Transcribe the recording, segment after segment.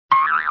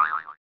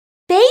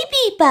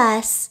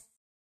BabyBus.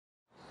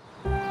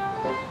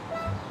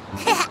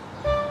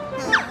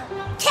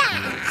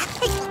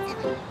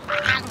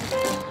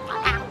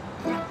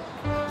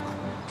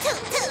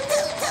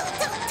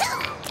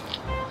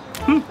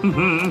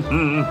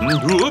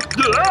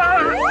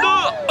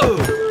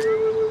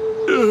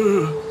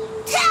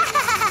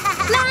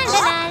 La la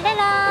la la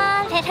la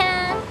la la.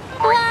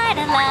 What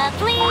a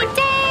lovely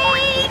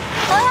day!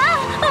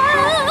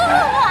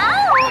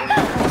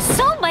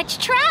 So much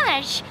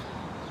trash.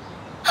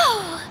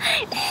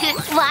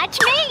 Watch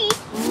me.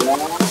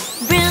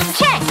 Broom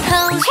check,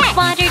 hose check,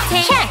 water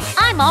tank check.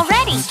 I'm all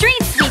ready.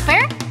 Street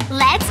sweeper,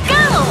 let's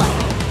go.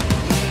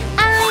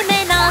 I'm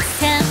an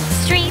awesome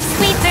street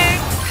sweeper,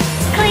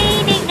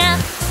 cleaning up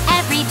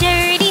every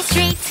dirty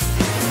street.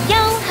 Yo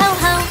ho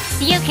ho,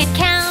 you can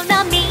count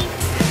on me.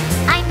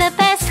 I'm the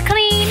best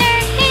cleaner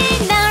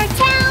in our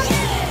town.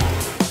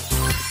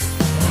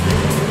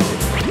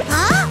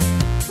 Huh?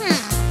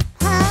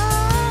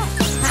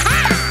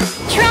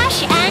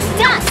 Trash and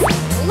dust.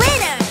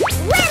 Litter!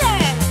 Litter!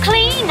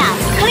 Clean up,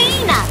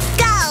 clean up.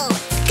 Go!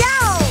 Go!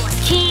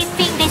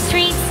 Keeping the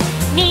streets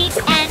neat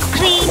and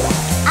clean.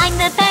 I'm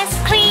the best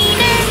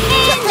cleaner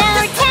in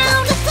our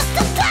town.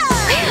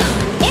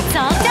 It's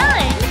all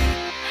done.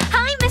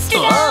 Hi,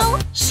 Mr. No.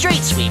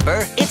 Street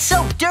sweeper, it's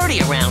so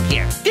dirty around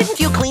here. Didn't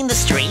you clean the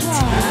streets?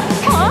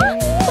 Huh?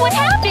 What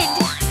happened?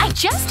 I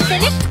just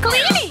finished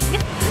cleaning.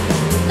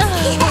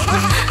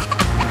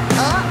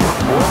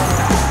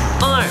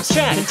 Arms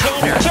check,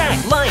 container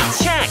check,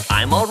 lights check.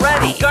 I'm all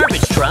ready.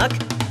 Garbage truck,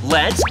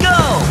 let's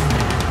go.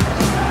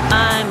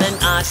 I'm an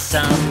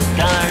awesome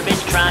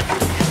garbage truck,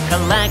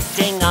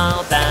 collecting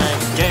all the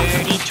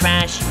dirty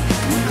trash.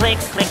 Click,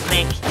 click,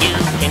 click, you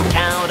can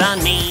count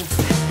on me.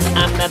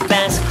 I'm the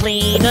best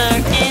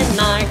cleaner in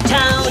our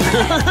town.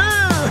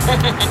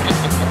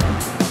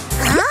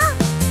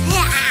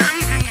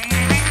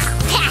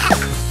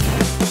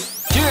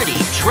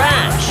 Dirty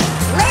trash.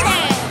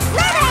 Litter!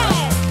 Litter!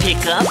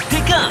 Pick up,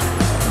 pick up.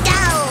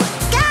 Go!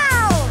 Go!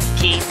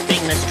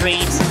 Keeping the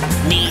streets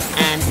neat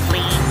and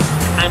clean.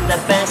 I'm the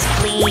best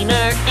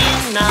cleaner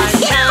in our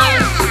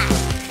town.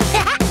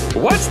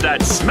 What's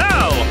that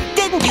smell?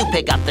 Didn't you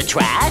pick up the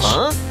trash?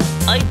 Huh?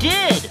 I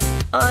did.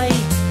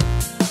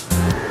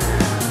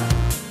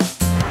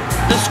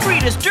 The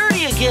street is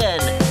dirty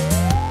again.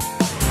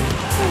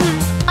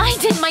 I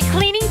did my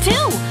cleaning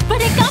too,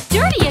 but it got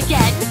dirty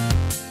again.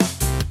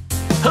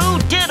 Who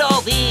did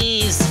all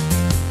these?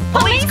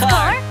 Police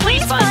car,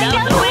 please find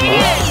out who it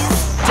is.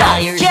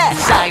 Tires check,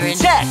 siren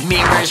check,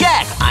 mirrors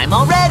check. I'm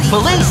all ready.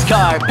 Police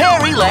car,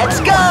 Perry, let's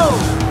go.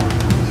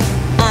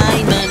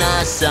 I'm an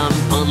awesome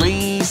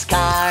police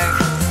car.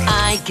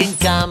 I can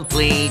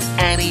complete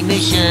any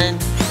mission.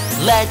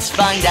 Let's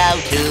find out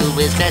who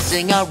is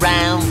messing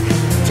around.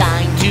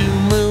 Time to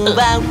move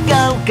out,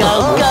 go,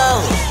 go,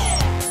 go.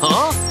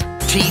 Huh?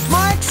 Teeth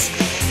marks?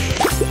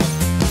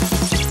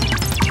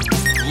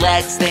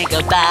 Let's think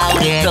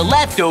about it. The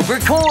leftover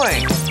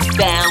corn.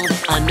 Found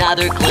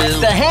another clue.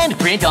 The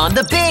handprint on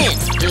the bin.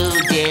 Who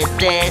did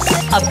this?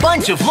 A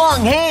bunch of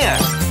long hair.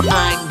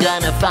 I'm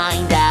gonna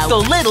find out the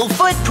little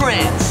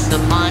footprints. The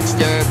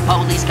monster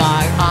police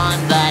car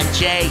on the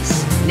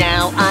chase.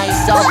 Now I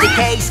solved the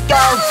case. Go,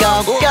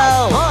 go,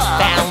 go.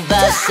 Found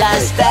the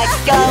suspect.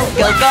 Go,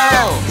 go,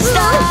 go.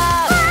 Stop!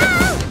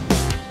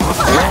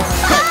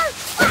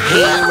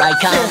 Here I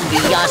come,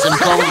 the awesome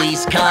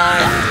police car.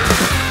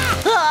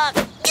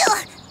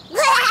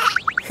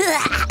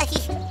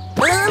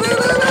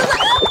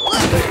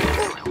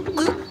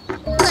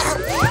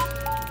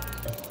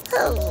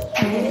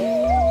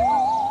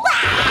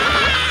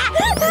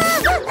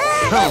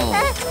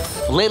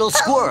 Little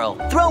squirrel,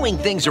 throwing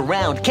things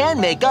around can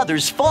make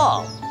others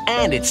fall.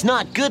 And it's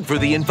not good for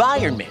the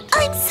environment.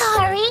 I'm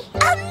sorry.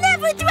 I'll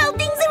never throw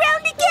things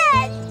around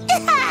again.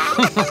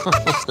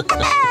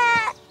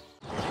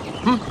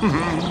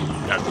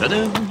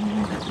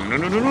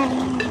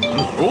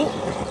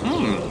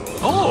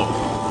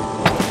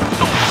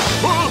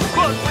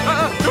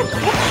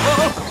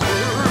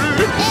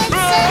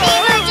 It's an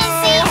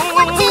emergency.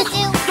 What to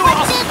do? What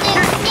to do?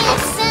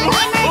 It's an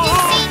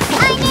emergency.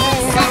 I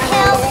need some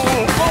help.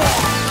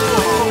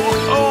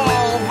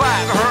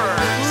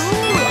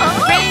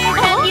 Brave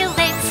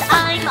ambulance,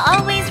 I'm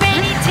always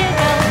ready to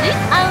go.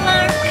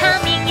 Alarm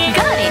coming in.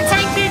 Got it.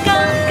 Time to go,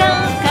 go,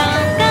 go,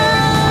 go.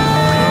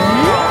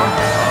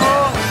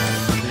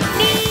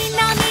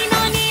 Nino, Nino,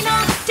 Nino,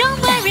 don't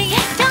worry,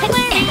 don't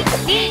worry.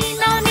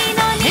 Nino,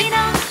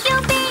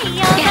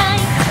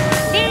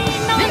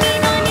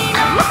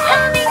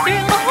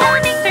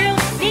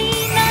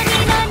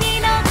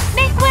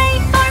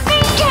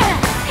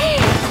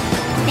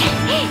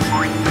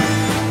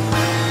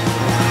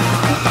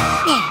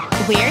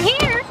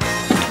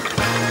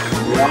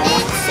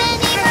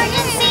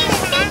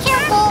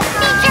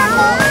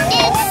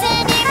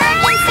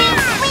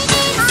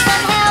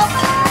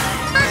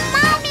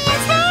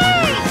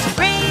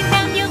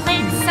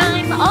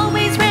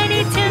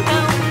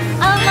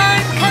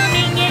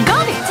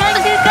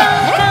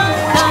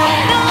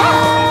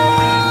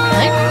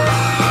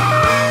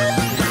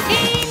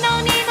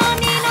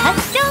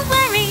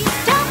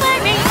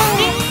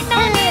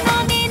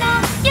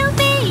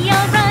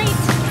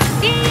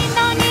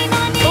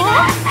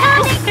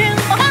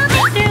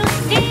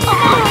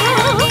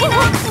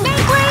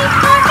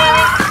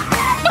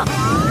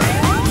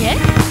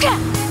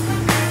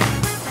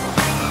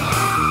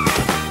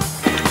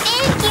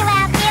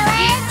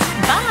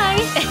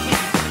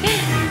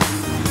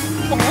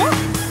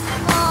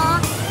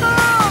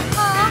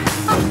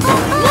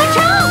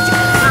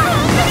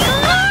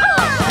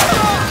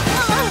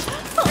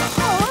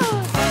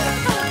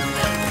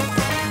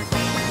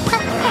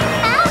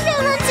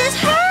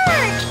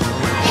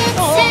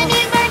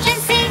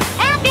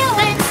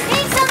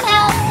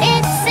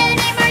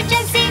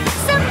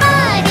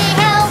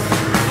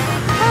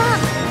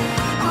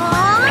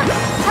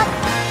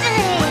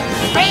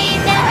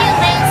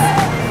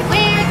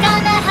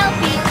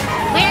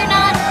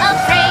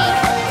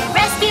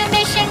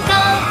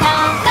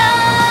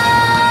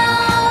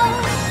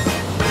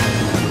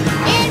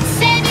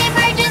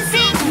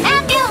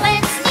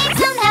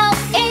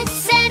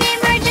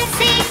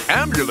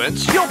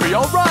 ambulance! You'll be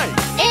all right!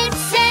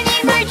 It's an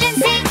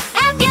emergency!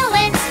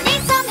 Ambulance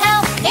needs some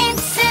help!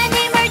 It's an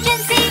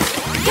emergency!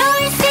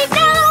 You're safe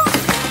now!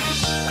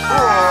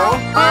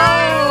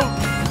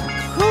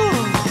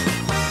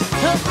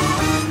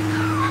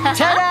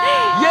 Ta-da!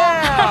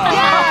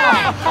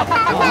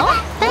 Oh,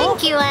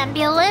 thank you,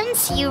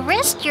 ambulance. You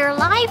risked your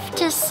life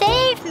to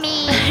save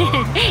me.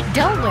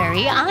 Don't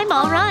worry, I'm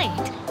all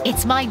right.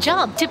 It's my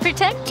job to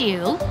protect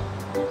you.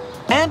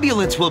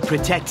 Ambulance will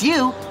protect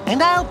you,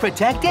 and I'll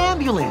protect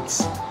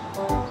Ambulance.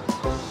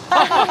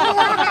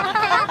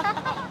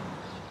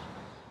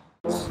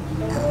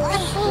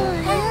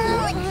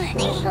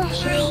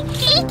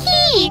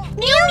 Kiki!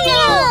 Meow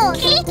meow!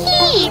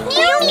 Kiki!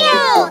 Meow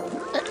meow!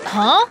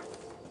 Huh?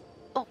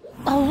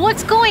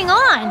 What's going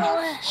on?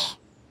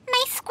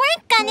 My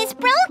squirt gun is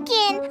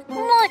broken.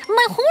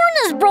 My horn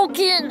is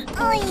broken.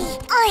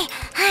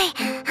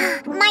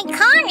 My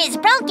car is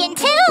broken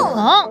too.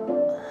 Huh?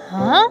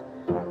 Huh?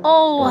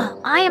 Oh,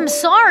 I am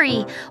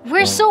sorry.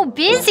 We're so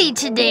busy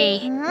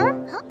today.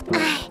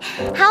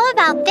 How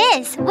about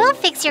this? We'll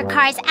fix your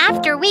cars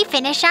after we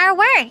finish our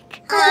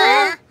work.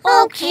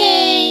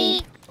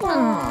 Okay.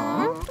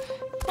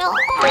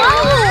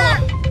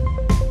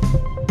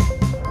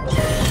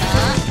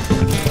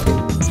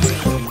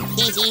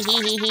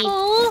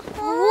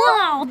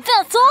 Wow,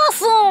 that's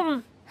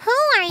awesome! Who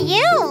are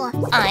you?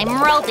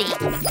 I'm Roby.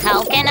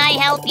 How can I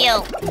help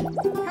you?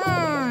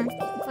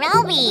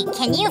 Roby,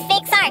 can you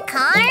fix our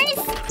cars?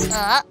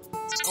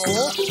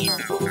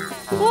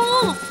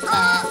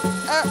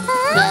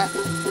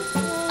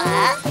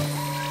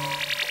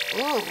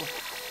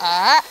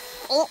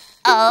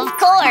 Of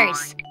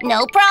course.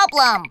 No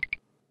problem.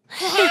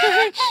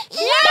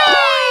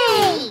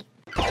 Yay!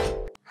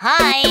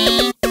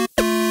 Hi.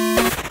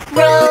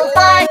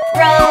 Robot,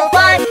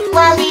 robot,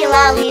 lolly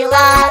lolly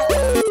la.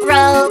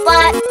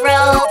 Robot,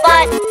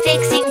 robot,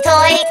 fixing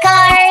toy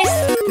cars.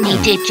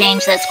 Need to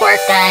change the squirt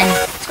gun.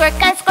 Squirt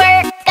gun,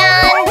 squirt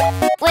gun.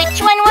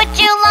 Which one would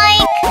you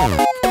like?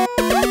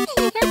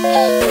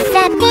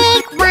 The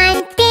big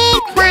one,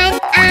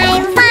 I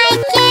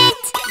like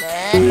it.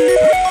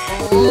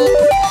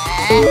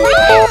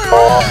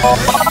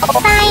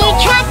 Fire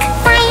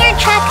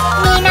truck,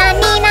 Nina,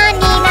 Nina,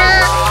 Nina.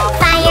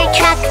 Fire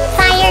truck,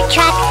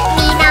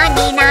 Nina,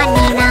 Nina,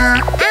 Nina.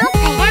 I'll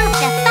put out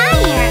the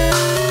fire.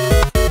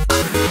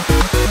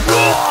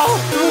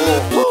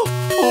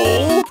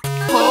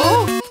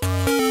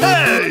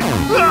 Hey!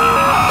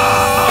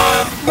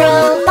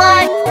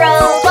 Robot,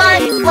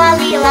 robot,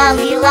 lolly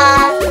lolly la.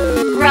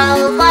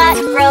 Robot,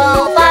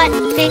 robot,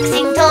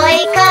 fixing toy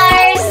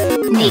cars.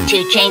 Need to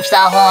change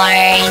the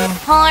horn.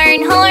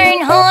 Horn, horn,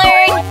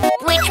 horn.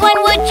 Which one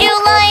would you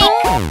like?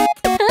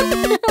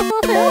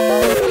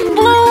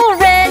 Blue,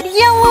 red,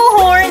 yellow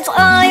horns,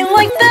 I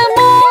like them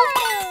all.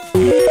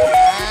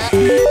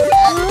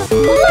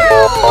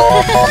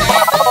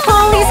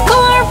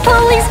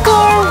 Police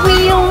car,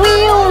 wheel,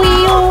 wheel,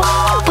 wheel.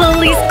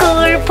 Police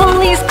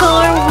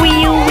car,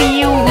 wheel,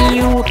 wheel,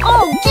 wheel.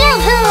 Oh, get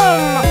him!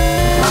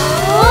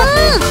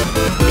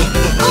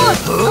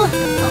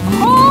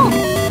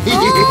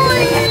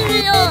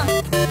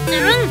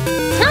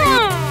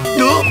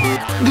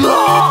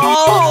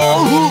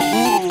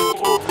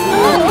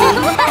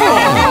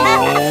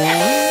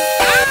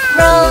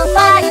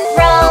 Robot,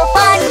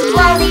 robot,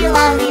 lolly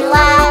lolly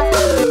la.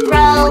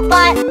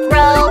 Robot,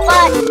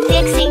 robot,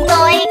 fixing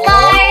toy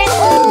cars.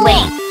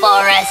 Wait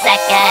for a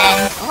second.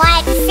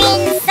 What's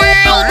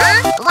inside?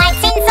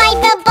 What's inside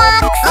the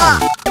box?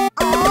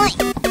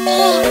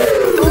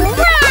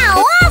 Wow,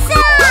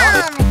 awesome!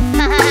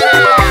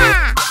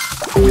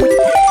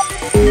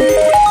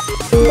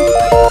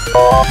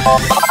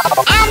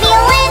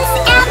 Ambulance,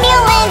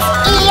 ambulance,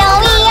 EO,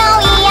 EO,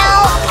 EO.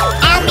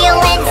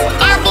 Ambulance,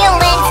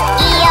 ambulance,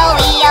 EO,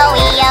 EO,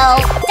 EO.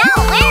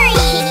 Don't worry.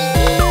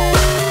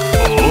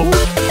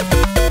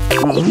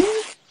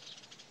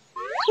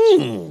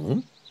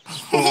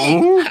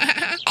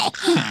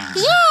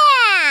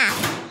 Yeah!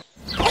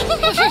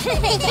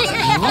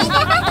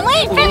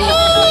 Wait for me!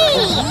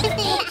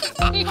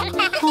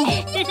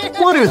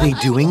 What are they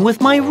doing with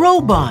my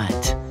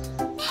robot?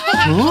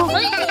 Huh?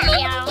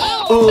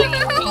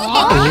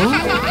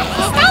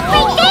 Stop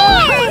right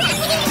there!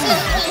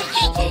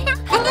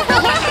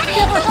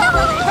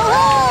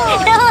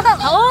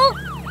 Oh,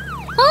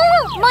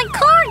 my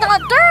car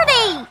got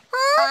dirty!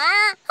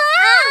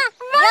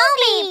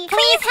 Roby,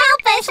 please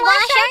help us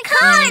wash our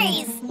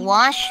cars!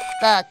 Wash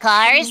the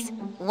cars?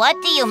 What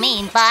do you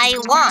mean by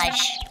wash?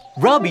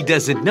 Robbie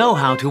doesn't know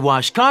how to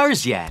wash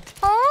cars yet.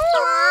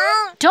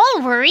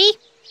 Don't worry.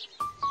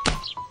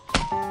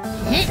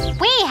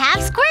 We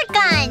have squirt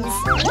guns!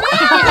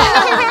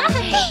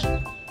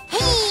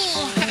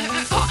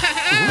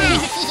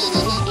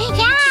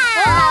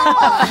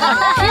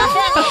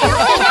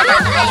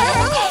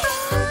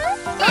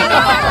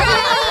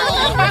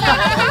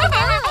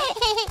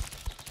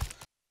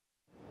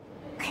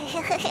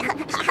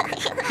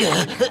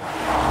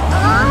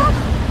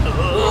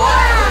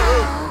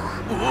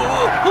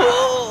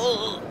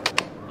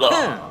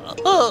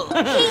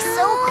 He's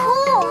so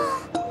cool!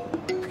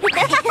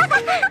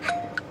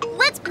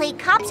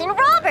 cops and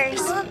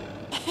robbers.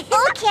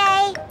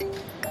 Okay.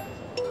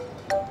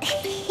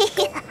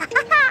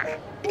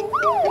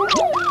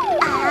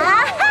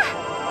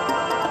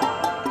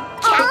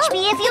 Catch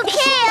me if you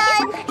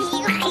can.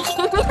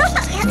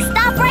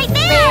 Stop right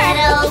there.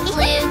 Little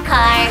blue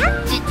car,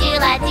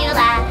 do-do-la,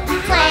 do-la,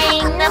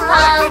 playing the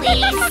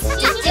police,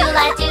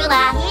 do-do-la,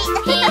 do-la.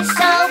 He's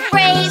so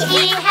brave,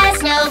 he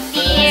has no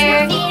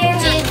fear.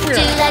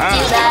 Do-do-la,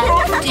 do-la,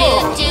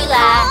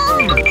 do-do-la.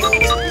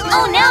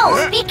 Oh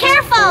no, be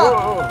careful!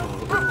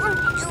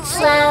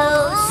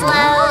 Slow,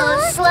 slow,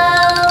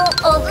 slow,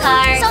 old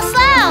car. So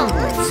slow.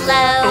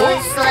 Slow,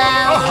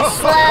 slow,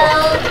 slow,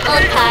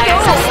 old car.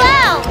 So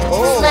slow.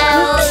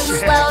 Slow,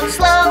 slow,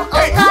 slow,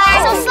 old car.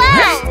 So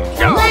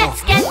slow.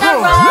 Let's get the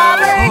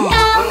robber.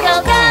 Go, go,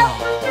 go.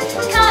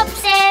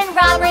 Cops and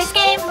robbers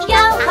game.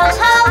 Yo ho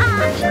ho.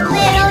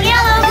 Little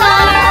yellow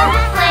car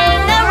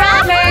playing the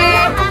robber.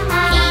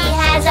 He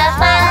has a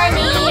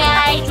funny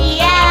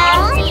idea.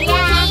 Hee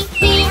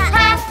hee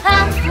ha ha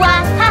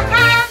wah ha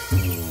ha.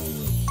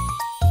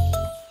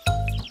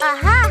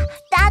 Aha,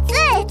 that's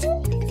it.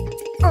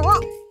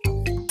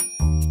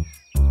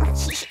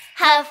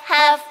 Huff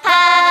huff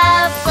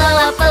puff, blow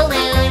up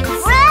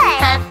balloons. Red.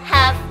 Huff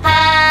huff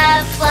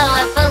puff, blow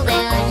up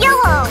balloons.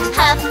 Yellow.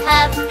 Huff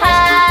huff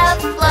puff,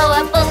 blow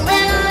up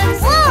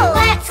balloons. Whoa.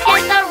 Let's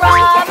get the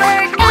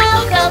robber. Go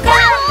go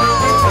go.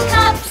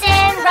 Cops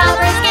and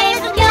robbers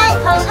game. Yo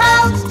ho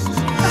ho.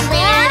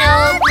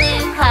 Little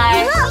blue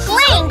car.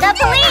 Fling the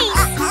police.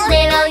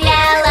 Little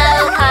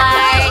yellow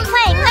car.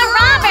 Playing the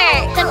robber.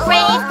 The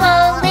brave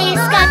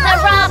police got the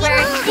robber.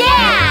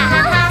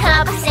 Yeah.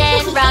 Cops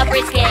and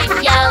robbers game.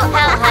 Yo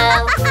ho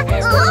ho.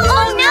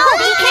 Oh no!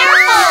 Be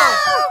careful.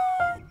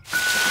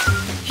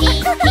 Hee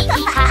hee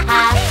hee ha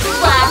ha.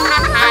 Wah ha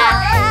ha.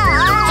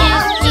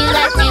 Do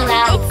la do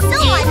la.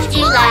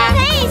 Do la.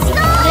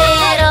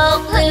 Little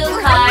blue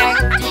car.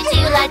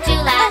 Do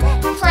la.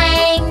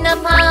 Playing the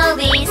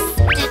police.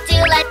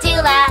 Do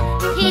la.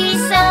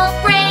 He's so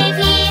brave.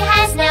 He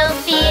has no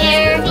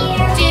fear.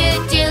 Do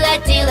la.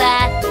 Do la.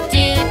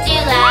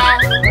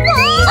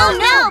 Oh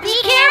no! Be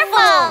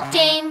careful.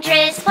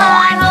 Dangerous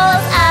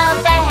potholes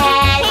up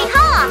ahead. Hey,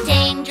 Hawk.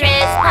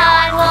 Dangerous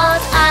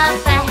potholes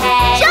up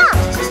ahead. Jump.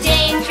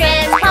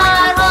 Dangerous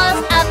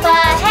potholes up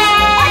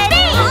ahead.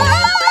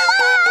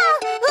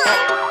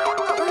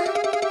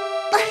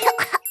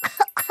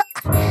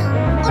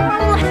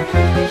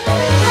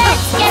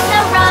 Let's get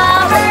the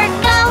robber.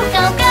 Go,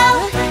 go, go.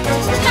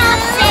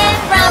 Cops and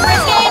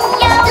robbers game.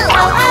 Yo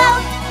ho ho.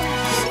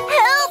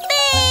 Help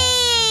me!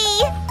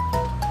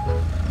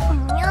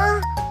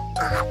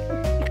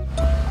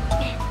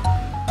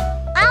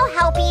 I'll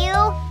help you.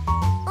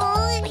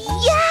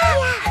 Yeah!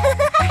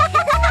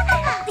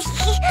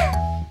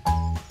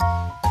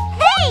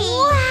 Hey!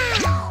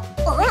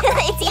 Wow!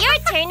 It's your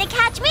turn to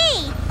catch me.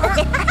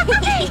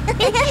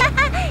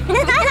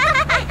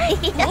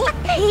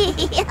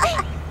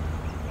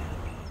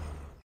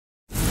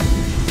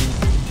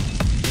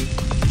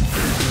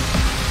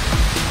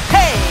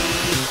 Hey!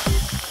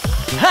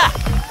 Ha!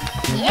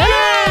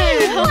 Yay!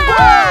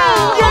 Wow!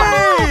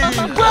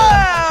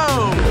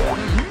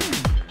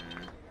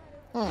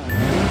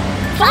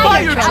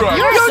 Fire truck,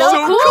 you're so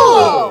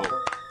cool.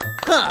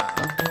 Huh.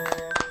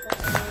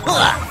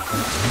 Huh.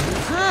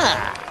 Huh.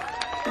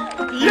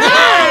 Yay!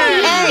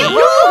 Hey!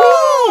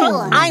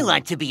 Woohoo! I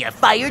like to be a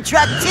fire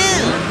truck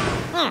too.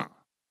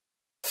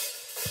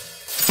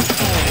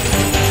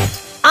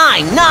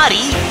 I'm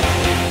naughty,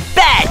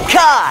 bad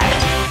car.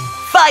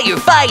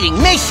 Firefighting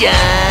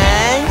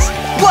missions.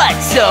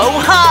 What's so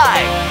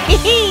hard?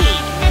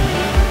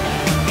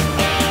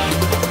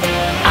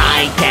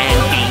 I can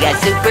be a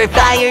super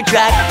fire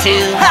truck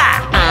too.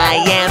 Ha! I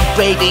am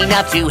brave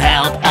enough to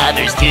help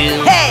others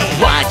too. Hey!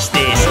 Watch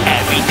this,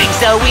 everything's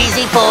so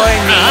easy for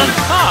me.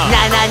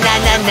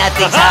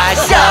 Nothing's hard,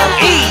 so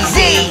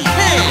easy.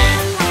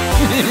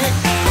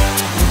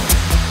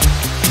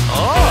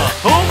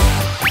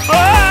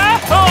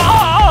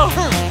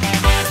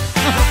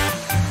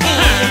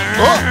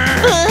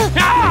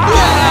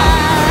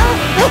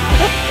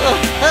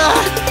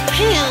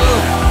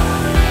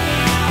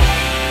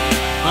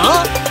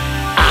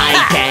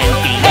 I can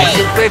be a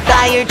super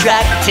fire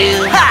truck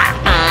too. Ha!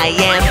 I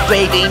am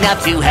brave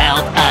enough to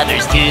help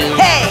others too.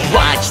 Hey!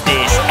 Watch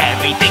this,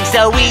 everything's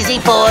so easy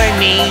for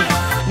me.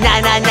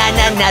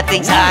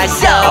 Nothing's hard,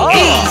 so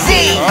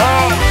easy.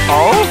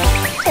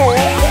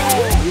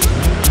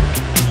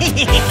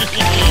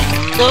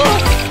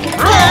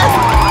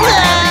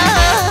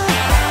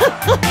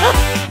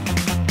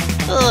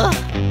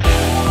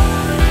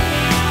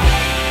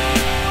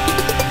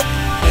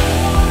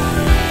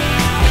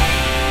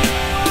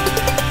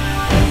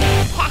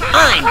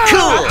 I'm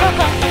cool!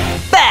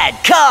 Bad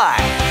car!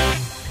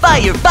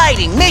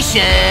 Firefighting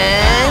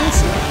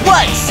missions!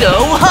 What's so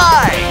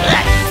hard?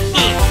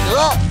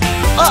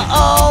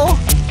 Uh-oh!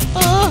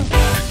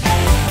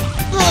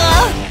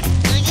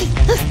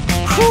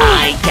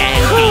 I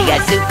can be a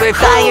super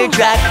fire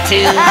truck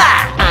too.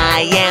 Ha!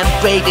 I am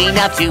brave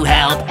enough to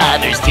help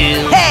others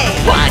too. Hey!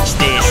 Watch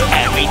this,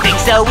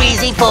 everything's so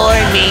easy for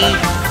me.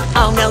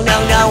 Oh no, no,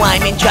 no,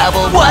 I'm in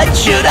trouble. What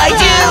should I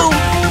do?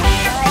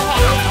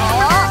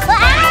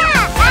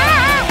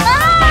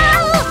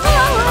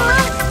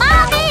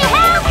 Mommy,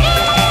 help me!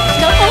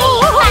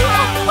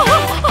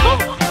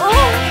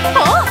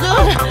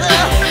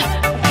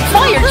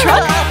 Fire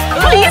truck,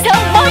 please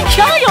help my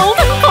child!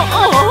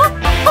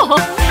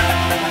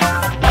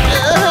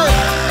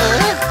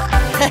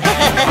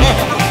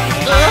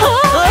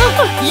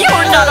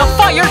 You're not a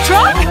fire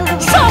truck!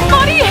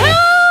 Somebody help!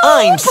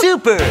 I'm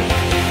Super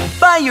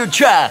Fire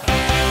Truck.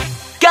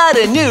 Got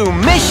a new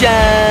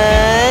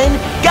mission.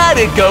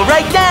 Gotta go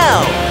right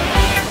now.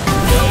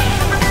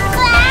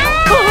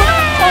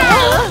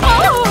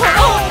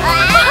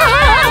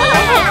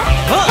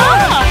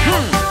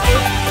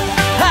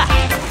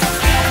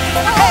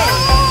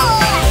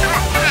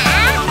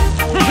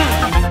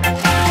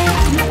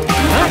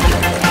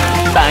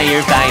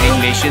 Firefighting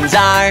missions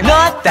are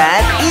not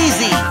that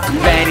easy.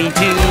 Ready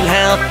to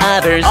help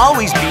others,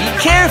 always be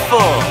careful.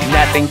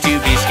 Nothing to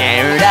be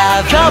scared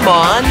of. Come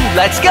on,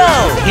 let's go.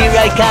 Here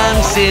I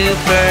come,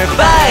 Super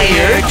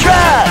Fire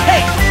Truck.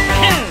 Hey!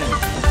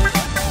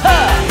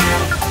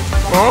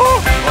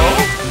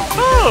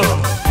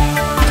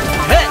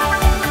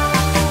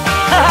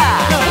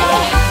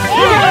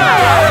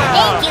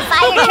 Thank you,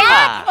 Fire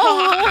Truck!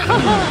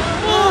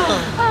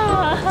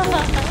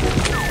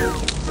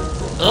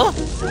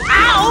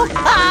 Ow!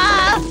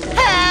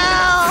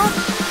 Help!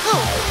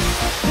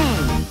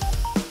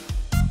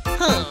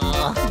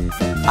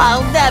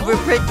 I'll never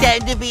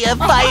pretend to be a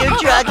fire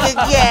truck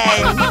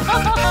again.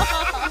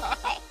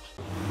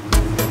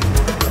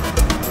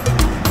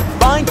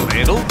 Find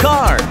little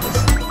cars.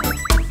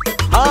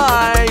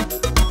 Hi!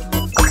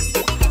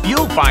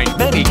 You'll find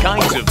many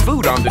kinds of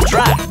food on the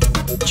track.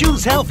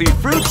 Choose healthy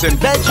fruits and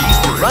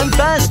veggies to run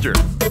faster.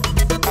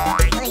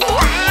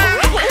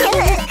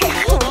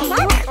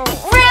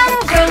 Vroom,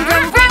 vroom,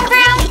 vroom, vroom,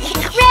 vroom.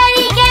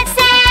 Ready, get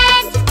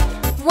set.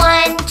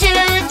 1, 2,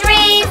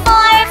 3,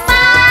 4, 5.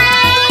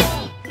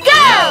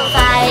 Go!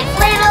 5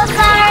 little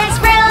cars,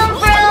 vroom,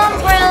 vroom,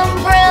 vroom,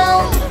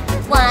 vroom.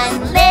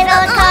 1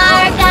 little car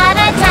got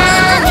a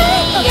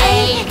tummy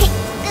ache.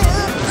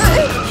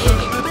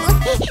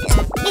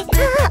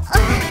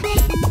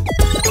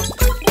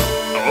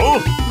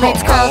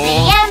 Let's call the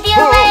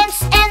ambulance,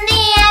 and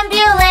the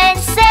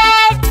ambulance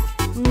said,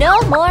 No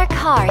more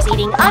cars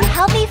eating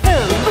unhealthy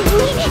food.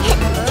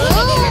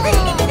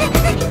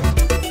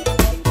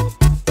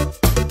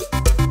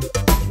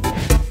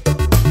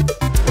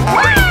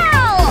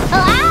 wow!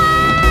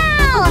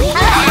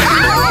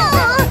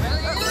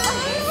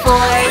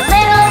 Four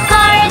little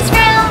cars,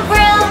 vroom,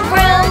 vroom,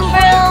 vroom,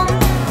 vroom.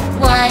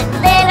 1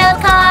 little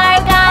car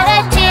got a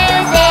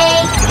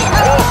toothache.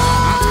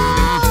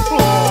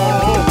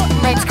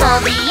 Let's call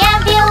the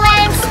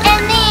ambulance,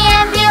 and the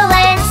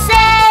ambulance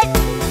said,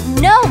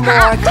 No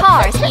more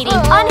cars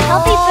eating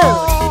unhealthy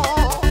food.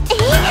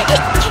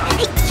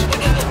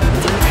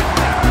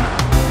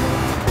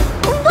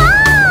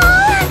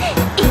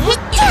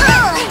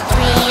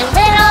 Three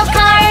little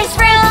cars,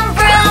 vroom,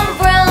 vroom,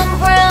 vroom,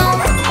 vroom.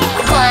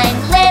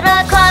 1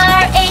 little car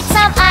ate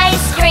some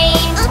ice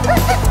cream.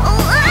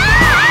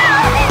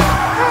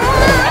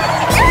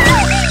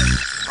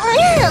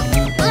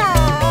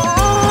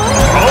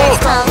 Let's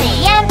call the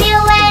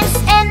ambulance,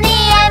 and the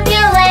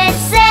ambulance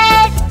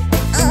said,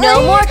 No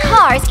more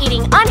cars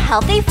eating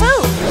unhealthy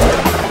food.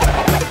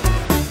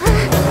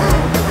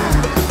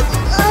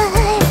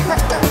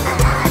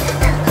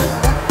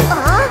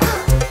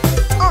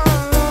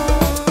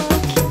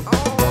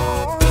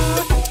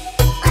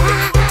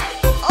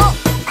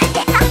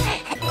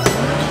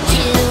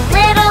 Two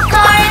little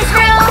cars,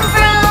 vroom,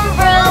 vroom,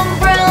 vroom,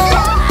 vroom.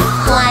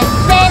 1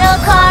 little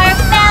car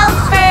felt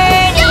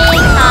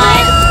burning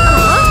hot.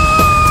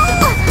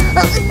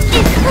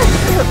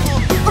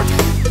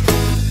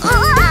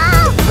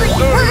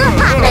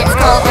 Let's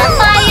call the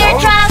fire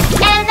truck,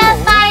 and the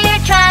fire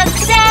truck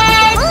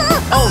said,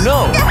 Oh no!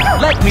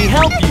 Let me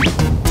help you.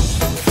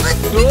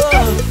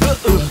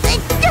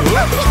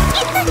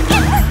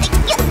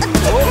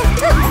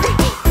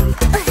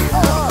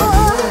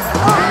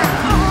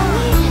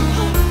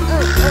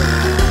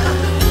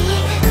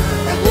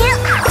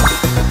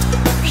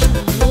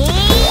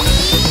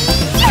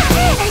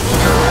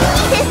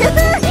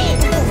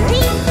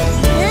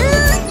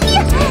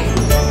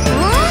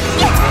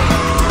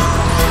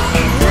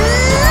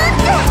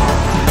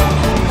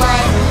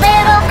 One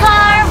little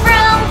car,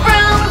 vroom,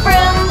 vroom,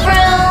 vroom,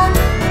 vroom.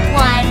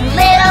 1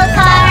 little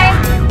car.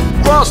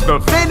 Cross the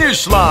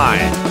finish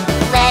line.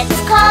 Let's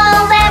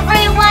call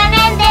everyone,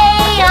 and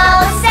they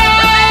all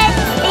said,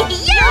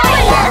 You're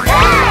the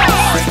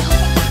best!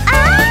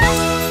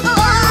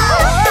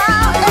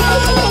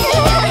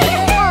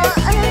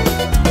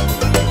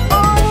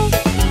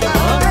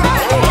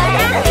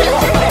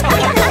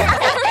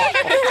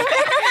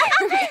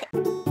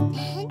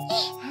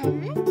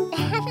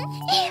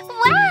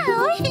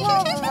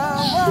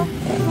 Wow!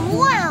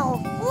 Wow,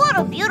 what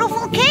a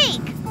beautiful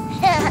cake!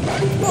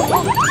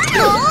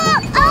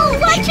 Oh,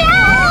 watch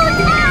out!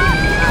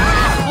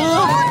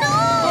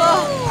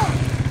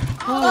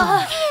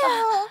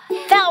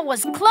 That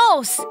was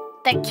close.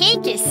 The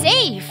cake is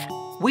safe.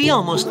 We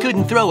almost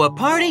couldn't throw a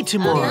party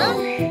tomorrow.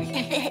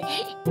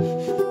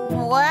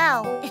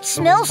 Wow, it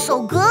smells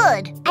so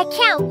good. I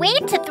can't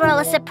wait to throw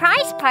a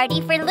surprise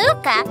party for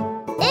Luca.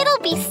 It'll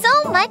be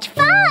so much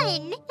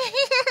fun.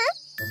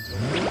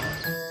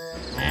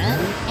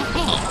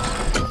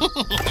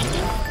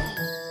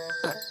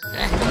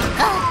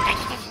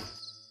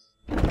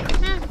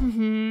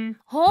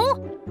 Huh?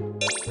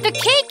 The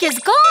cake is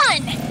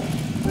gone.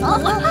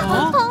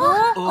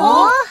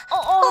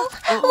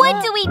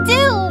 What do we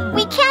do?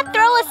 We can't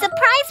throw a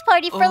surprise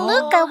party for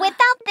Luca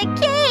without the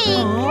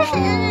cake.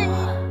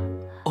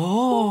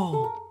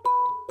 Oh.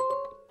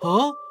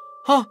 Huh?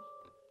 Huh?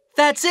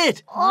 That's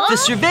it! The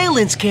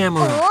surveillance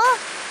camera!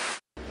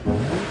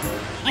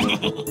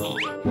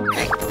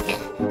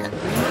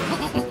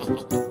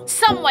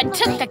 Someone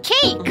took the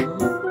cake.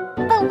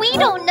 But we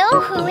don't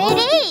know who it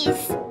is.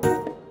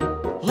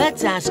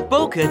 Let's ask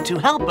Boca to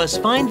help us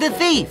find the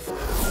thief.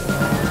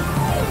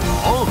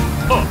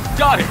 Oh,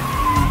 got it.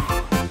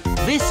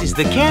 This is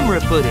the camera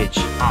footage.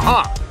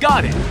 Aha,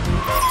 got it.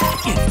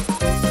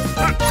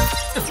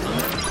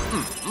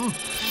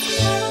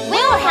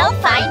 We'll help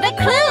find the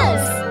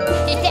clues.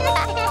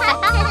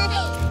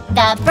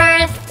 The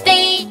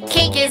birthday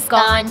cake is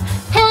gone.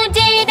 Who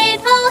did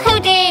it? Oh, who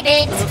did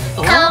it?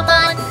 Come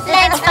on,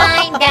 let's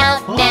find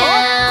out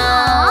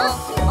now.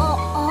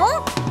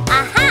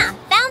 Aha,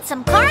 found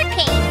some car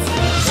paint.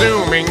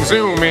 Zooming,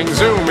 zooming,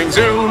 zooming,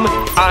 zoom.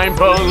 I'm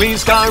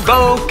Police Car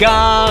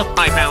Boca.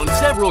 I found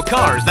several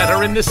cars that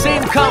are in the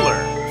same color.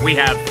 We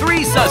have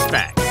 3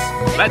 suspects.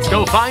 Let's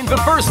go find the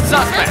first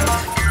suspect.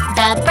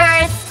 The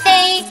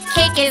birthday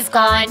cake is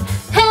gone.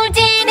 Who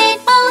did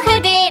it? Oh, who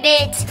did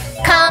it?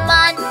 Come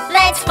on,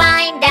 let's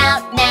find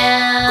out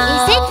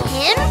now. Is it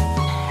him?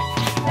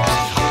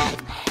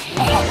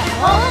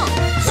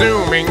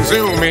 Zooming,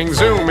 zooming,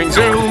 zooming,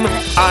 zoom.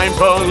 I'm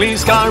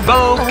Police Car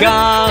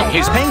Boca.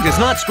 His paint is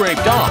not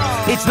scraped off.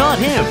 It's not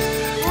him.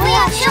 We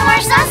have 2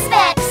 more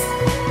suspects.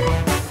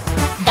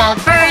 The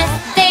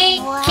birthday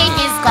cake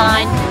is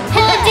gone.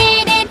 Who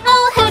did it?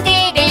 Oh, who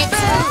did it?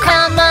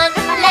 Come on,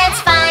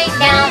 let's find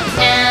out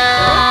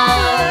now.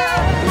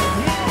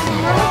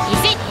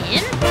 Is it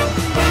him?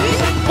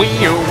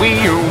 Wee-oo,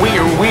 wee-oo,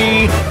 wee-oo,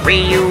 wee.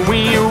 Wee-oo,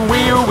 wee-oo,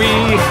 wee-oo,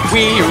 wee.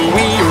 Wee-oo,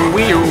 wee-oo,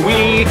 wee-oo,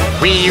 wee.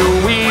 Wee-oo,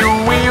 wee-oo,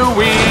 wee-oo,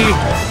 wee.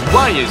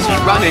 Why is he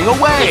running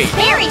away?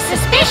 Very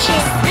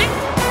suspicious.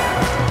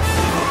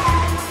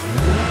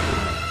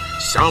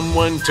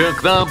 Someone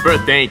took the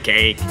birthday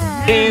cake.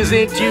 Is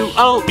it you?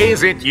 Oh,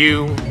 is it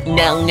you?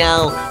 No,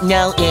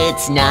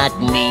 it's not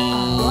me.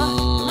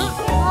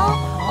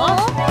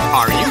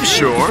 Are you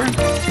sure?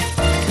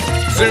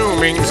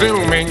 Zooming,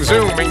 zooming,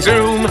 zooming,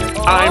 zoom.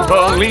 I'm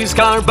Police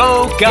Car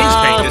Boca. His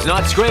paint is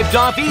not scraped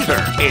off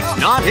either. It's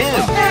not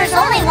him. There's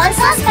only 1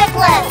 suspect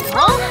left.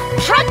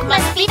 Truck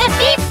must be the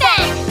thief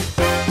then.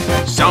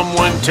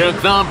 Someone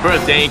took the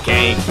birthday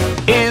cake.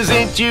 Is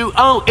it you?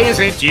 Oh, is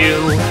it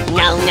you?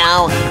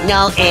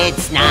 No,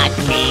 it's not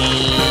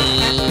me.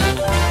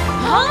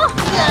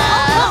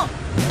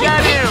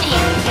 Get him!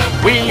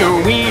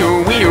 Wee-oo,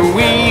 wee-oo, wee-oo,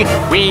 wee.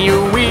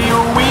 Wee-oo,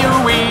 wee-oo,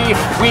 wee-oo, wee.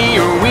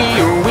 Wee-oo,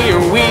 wee-oo,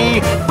 wee-oo,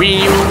 wee.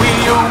 Wee-oo,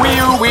 wee-oo,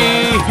 wee-oo,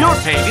 wee. Your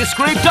paint is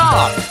scraped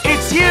off.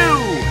 It's you!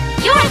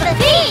 You're the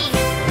thief.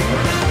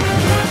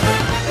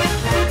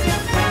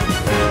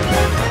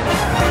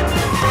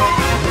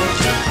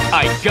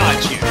 I got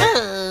you.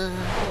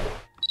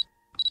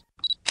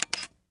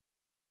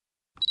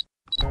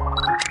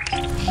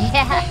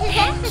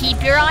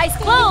 Keep your eyes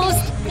closed.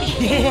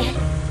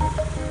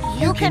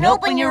 You can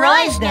open your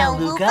eyes now,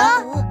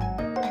 Luca.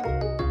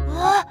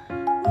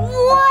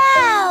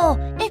 Wow!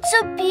 It's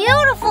a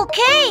beautiful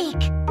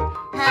cake!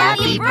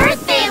 Happy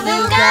birthday,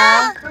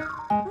 Luca.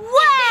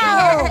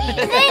 Wow!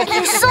 Thank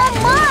you so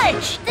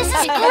much! This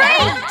is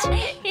great!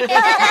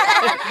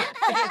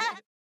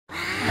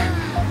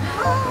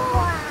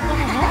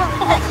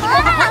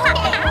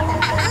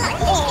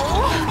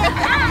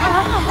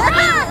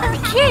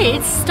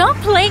 Kids, stop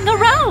playing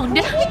around.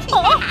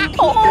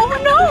 Oh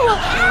no!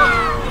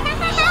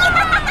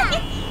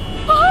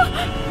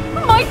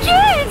 My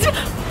kids!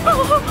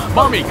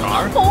 Mommy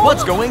Car,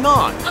 what's going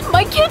on?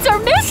 My kids are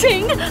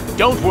missing!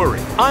 Don't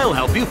worry, I'll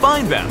help you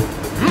find them.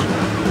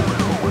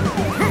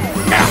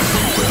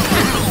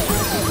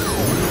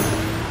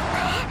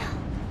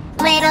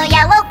 Little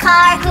yellow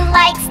car who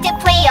likes to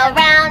play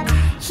around.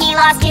 He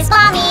lost his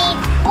mommy.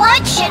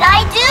 What should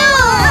I do?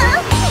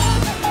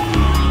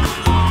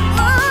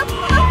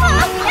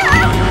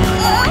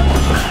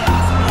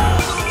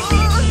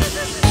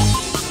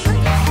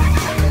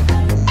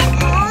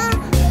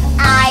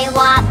 I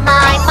want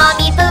my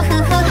mommy,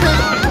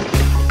 boo-hoo-hoo-hoo.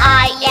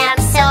 I am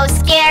so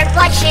scared,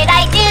 what should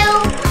I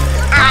do?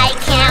 I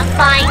can't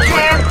find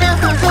her,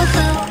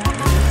 boo-hoo-hoo-hoo.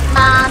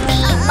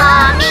 Mommy,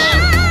 mommy.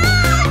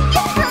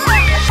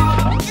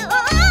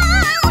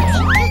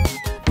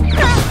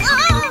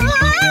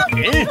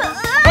 Eh?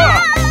 Ah!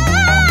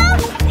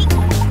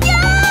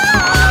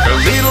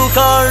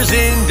 car's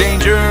in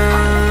danger.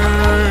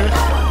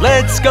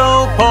 Let's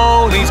go,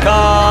 police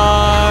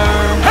car.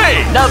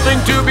 Hey! Nothing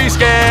to be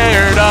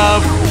scared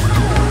of.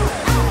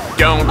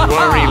 Don't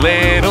worry,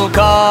 little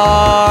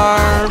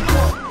car.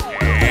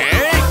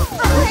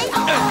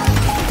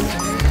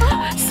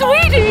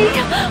 Sweetie!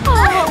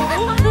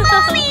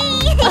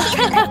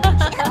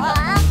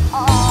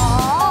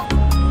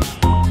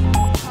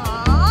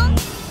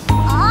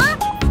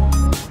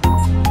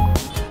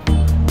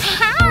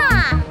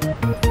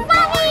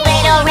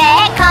 Little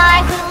red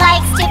car who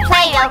likes to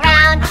play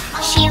around.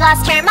 She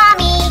lost her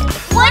mommy.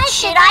 What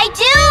should I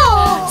do?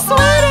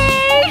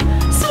 Sweetie!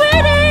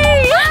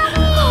 Sweetie!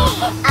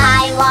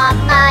 I want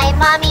my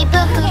mommy.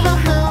 Boo-hoo,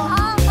 boo-hoo.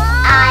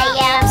 I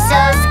am so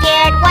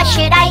scared. What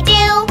should I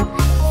do?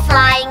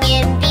 Flying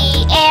in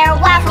the air.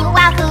 Wahoo,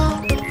 wahoo.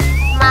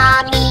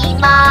 Mommy,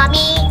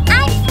 mommy,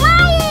 I'm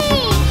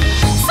flying.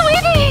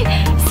 Sweetie!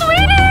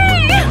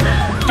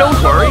 Sweetie! Don't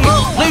worry,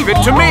 leave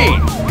it to me.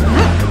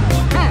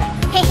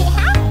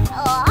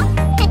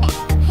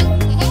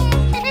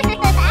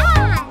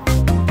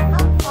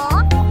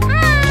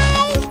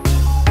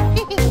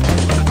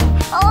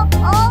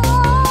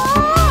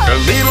 The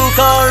little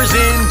car's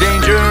in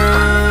danger.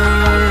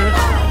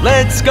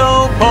 Let's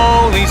go,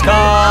 police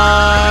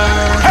car.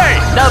 Hey!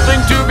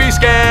 Nothing to be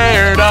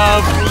scared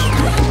of.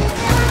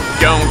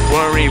 Don't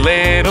worry,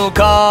 little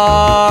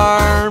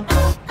car.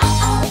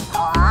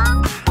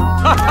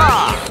 Ha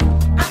ha!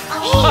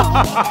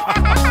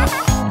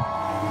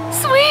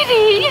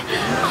 Sweetie!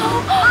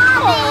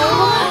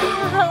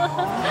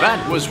 That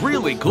was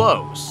really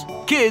close.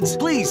 Kids,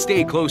 please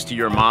stay close to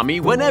your mommy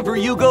whenever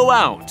you go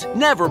out.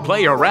 Never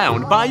play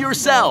around by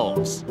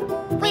yourselves.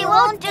 We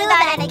won't do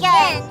that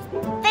again.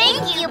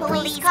 Thank you,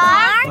 police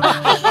car.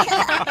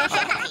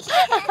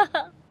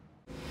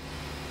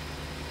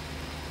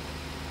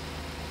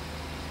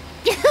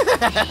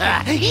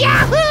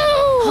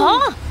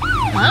 Huh?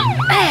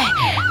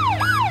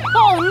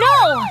 Oh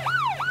no!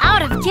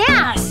 Out of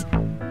gas!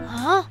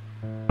 Huh?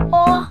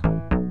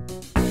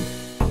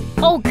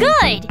 Oh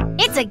good!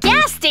 It's a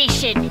gas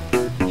station!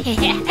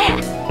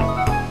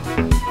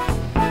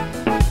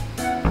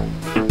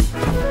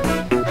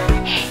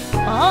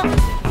 Huh?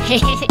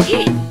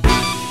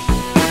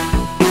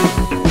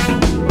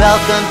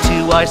 Welcome to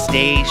our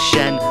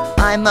station.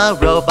 I'm a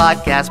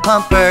robot gas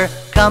pumper.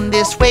 Come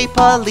this way,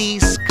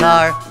 police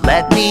car.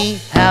 Let me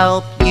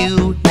help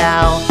you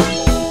now.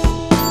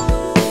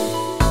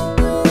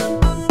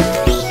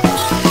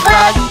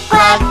 Plug,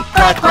 plug,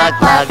 plug, plug,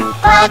 plug,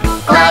 plug,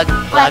 plug,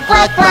 plug,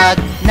 plug, plug.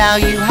 Now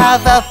you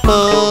have a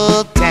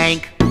full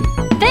tank.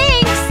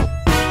 Thanks!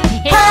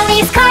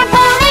 Police car,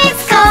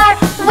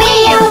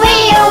 wee-oo,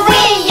 wee-oo,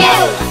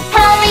 wee-oo.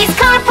 Police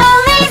car,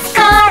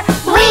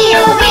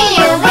 wee-oo,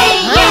 wee-oo,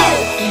 wee-oo.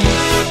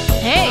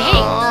 Hey!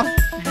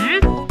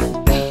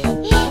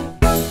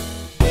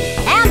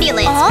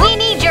 Ambulance, we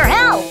need your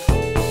help!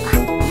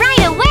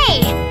 Right away!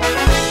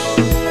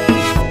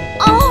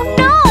 Oh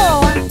no!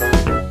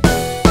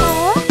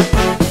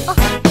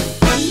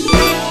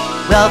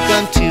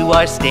 Welcome to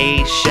our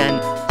station.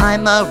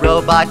 I'm a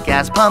robot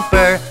gas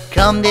pumper.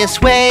 Come this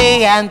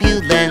way,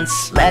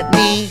 ambulance. Let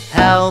me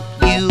help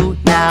you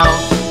now.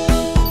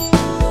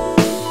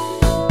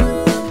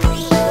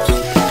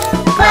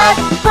 Plug,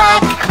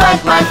 plug, plug,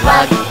 plug,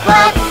 plug,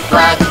 plug,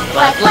 plug,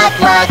 plug, plug,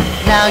 plug.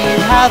 Now you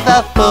have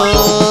a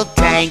full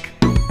tank.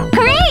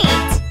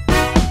 Great!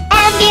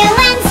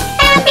 Ambulance,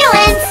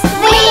 ambulance,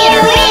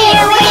 wee-oo,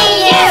 wee-oo,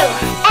 wee-oo.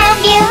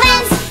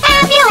 Ambulance,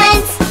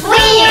 ambulance,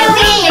 wee-oo,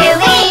 wee-oo,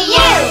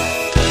 wee-oo.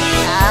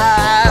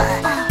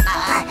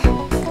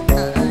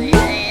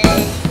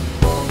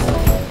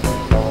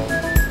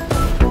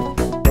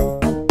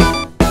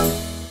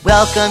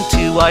 Welcome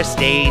to our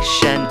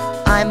station.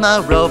 I'm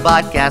a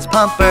robot gas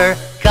pumper.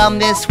 Come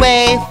this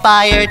way,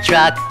 fire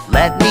truck.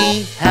 Let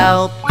me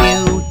help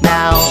you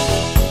now.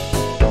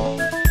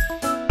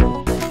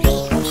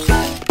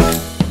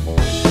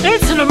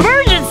 It's an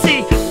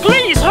emergency!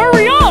 Please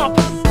hurry up!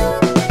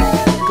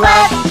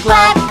 Glug,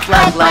 glug,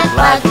 glug, glug,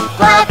 glug,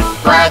 glug,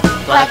 glug,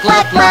 glug,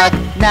 glug, glug.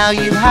 Now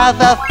you have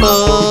a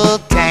full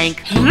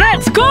tank.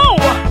 Let's go!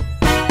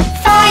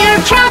 Fire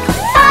truck,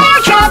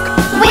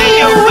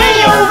 wee-oo,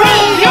 wee-oo,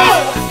 wee-oo.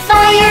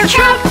 Fire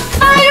truck,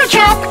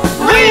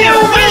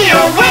 wee-oo,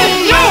 wee-oo,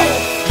 wee-oo.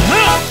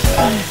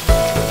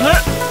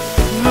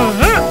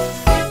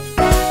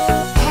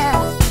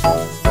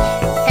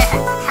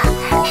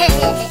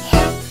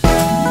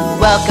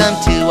 Welcome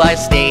to our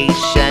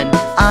station.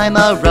 I'm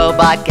a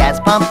robot gas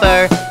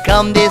pumper.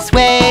 Come this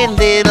way,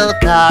 little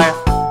car.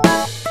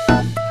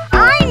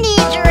 I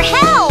need your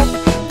help.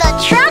 The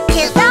truck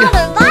is out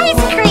of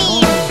ice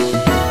cream.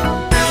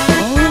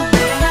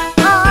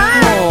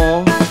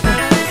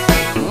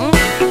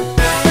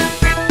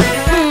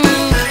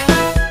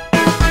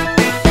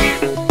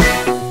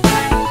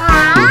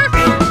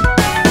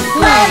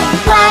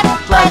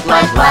 Glug,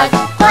 glug, glug,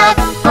 glug,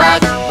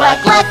 glug, glug,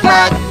 glug,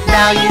 glug.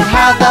 Now you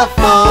have a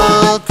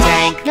full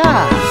tank.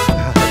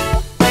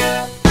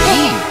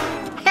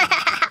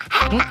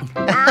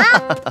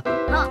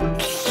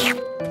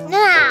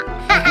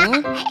 Hey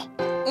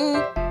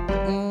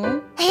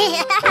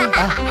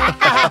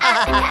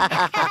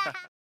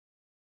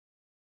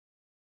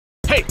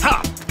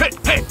ha! Hey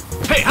hey!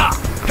 Hey ha!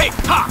 Hey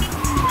ha!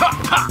 Ha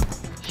ha!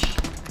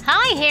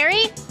 Hi,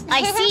 Harry.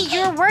 I see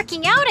you're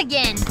working out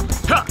again.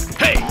 Ha!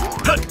 Hey!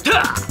 Ha!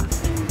 Ha!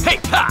 Hey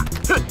ha!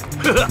 Ha!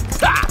 Ha!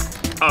 Ha!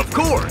 Of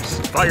course,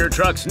 fire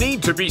trucks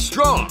need to be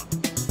strong.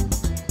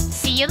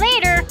 See you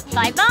later.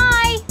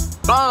 Bye-bye.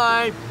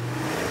 Bye.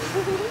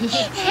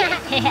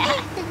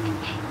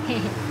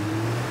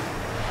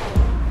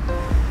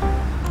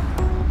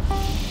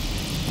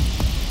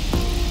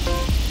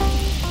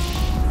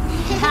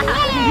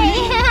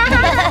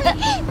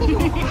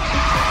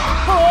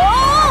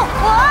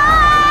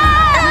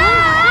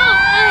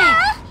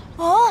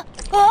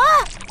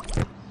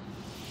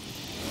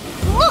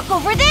 Look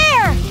over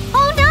there!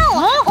 Oh no!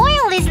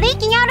 Oil is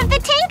leaking out of the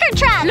tanker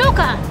truck!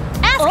 Luca,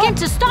 ask him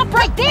to stop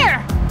right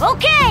there.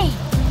 Okay!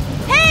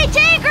 Hey,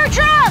 tanker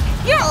truck!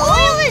 Your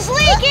oil is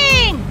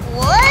leaking!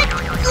 What?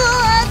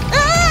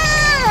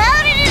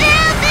 How did it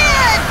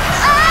happen?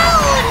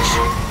 Ouch!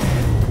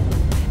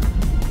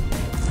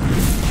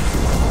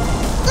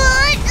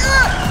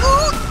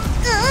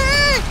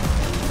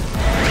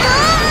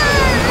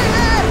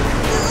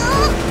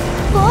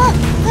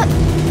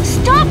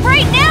 Stop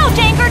right now,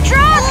 tanker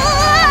truck!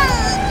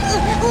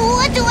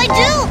 What do I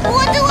do?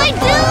 What do I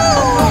do?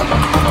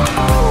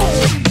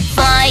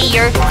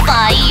 Fire,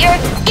 fire,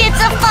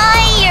 it's a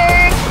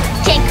fire!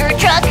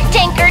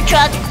 Tanker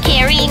truck,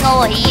 carrying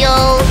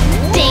oil.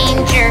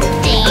 Danger,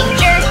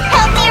 danger,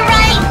 help me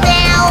right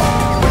now!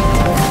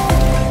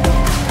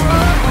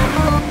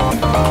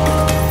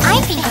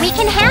 I think we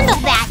can handle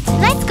that.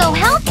 Let's go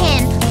help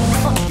him.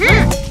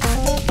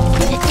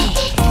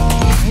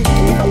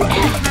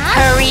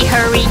 Hurry,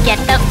 hurry, get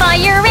the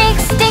fire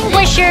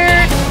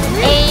extinguisher.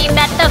 Aim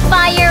at the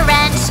fire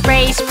and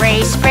spray,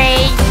 spray,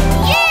 spray.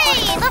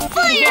 Yay! The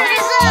fire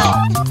is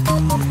out!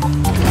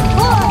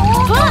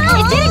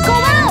 It didn't go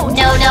out.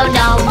 No, no,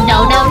 no,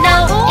 no, no,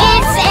 no,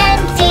 it's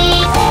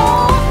empty.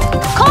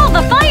 Call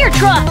the fire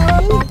truck.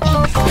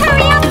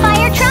 Hurry up,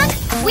 fire truck!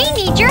 We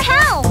need your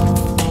help!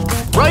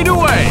 Right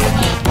away.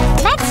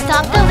 Let's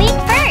stop the leak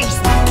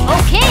first.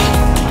 Okay.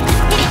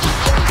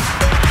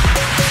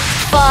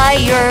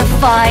 Fire,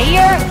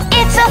 fire,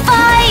 it's a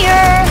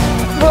fire.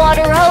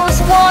 Water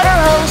hose,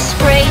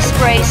 spray,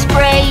 spray,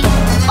 spray.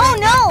 Oh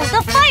no!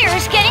 The fire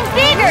is getting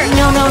bigger!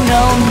 No, no,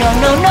 no, no,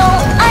 no, no,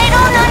 I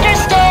don't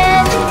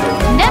understand.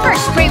 Never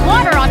spray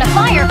water on a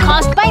fire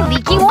caused by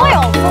leaking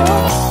oil.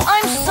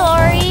 I'm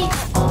sorry.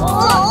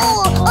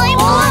 Oh, I'm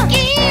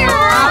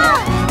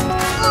scared!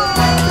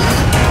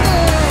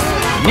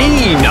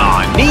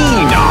 Nina,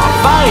 Nina,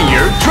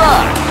 fire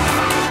truck.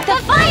 The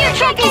fire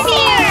truck is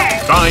here!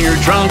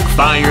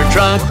 Fire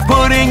truck,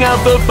 putting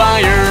out the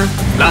fire.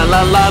 La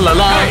la la la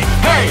la. Hey,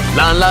 hey.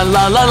 La la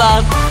la la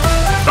la.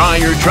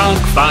 Fire truck,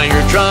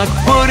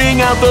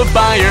 putting out the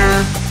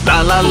fire.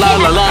 La la la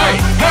la la. Hey,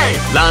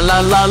 hey. La la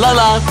la la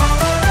la.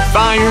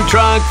 Fire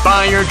truck,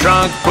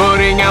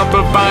 putting out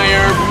the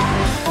fire.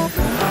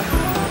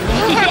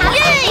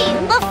 Yay!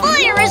 The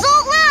fire is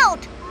all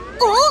out!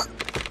 Oh!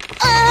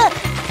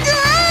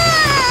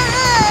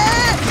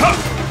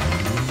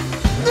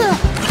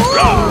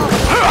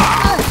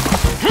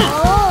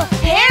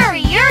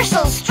 Harry, you're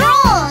so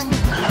strong!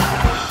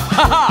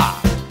 Haha!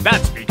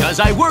 That's because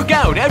I work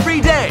out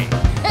every day.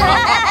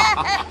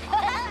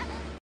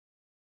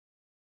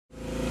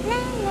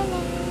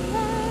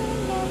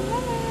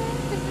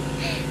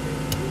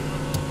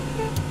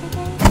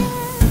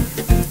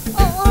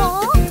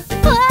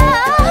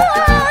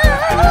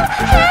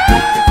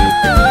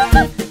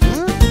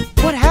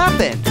 What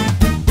happened?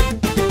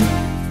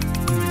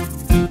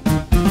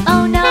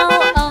 Oh no,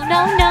 oh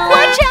no, no.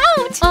 Watch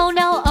out! Oh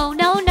no, oh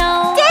no,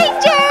 no.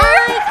 Danger!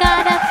 I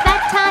got a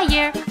flat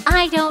tire.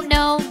 I don't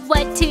know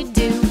what to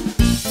do.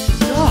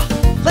 Oh,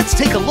 let's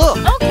take a look.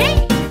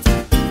 Okay.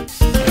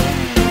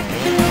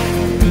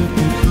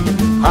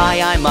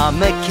 Hi, I'm a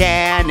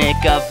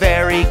mechanic, a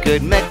very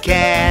good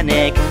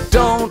mechanic.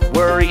 Don't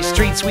worry,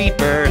 street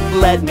sweeper,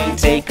 let me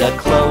take a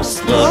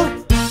close look.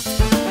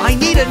 I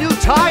need a new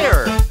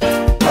tire.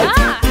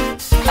 Ah!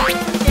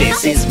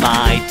 This is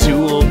my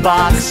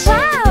toolbox.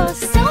 Wow,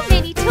 so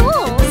many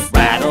tools.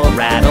 Rattle,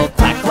 rattle,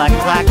 clack, clack,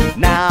 clack.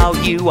 Now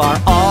you are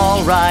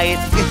all right.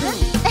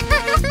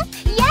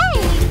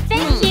 Yay,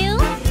 thank you.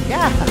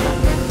 Yeah.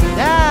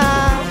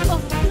 Yeah.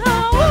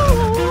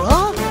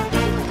 Huh?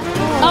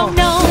 Oh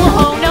no,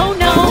 oh no,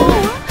 no.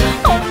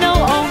 Oh no,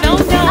 oh no,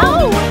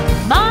 no.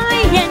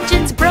 My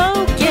engine's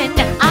broken.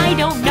 I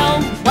don't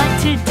know what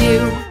to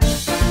do.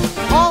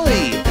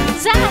 Ollie,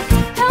 Zach,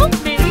 help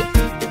me.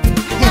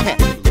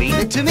 leave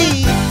it to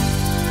me.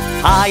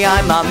 Hi,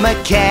 I'm a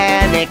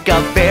mechanic, a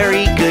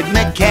very good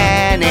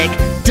mechanic.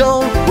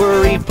 Don't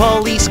worry,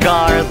 police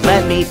car,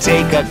 let me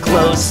take a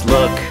close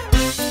look.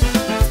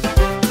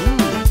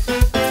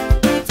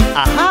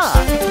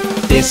 Aha!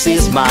 This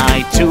is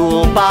my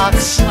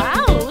toolbox.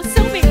 Wow,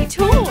 so many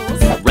tools.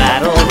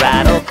 Rattle,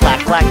 rattle,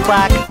 clack, clack,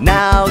 clack.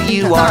 Now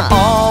you are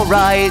all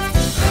right.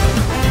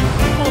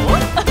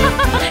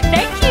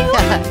 Thank you.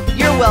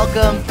 You're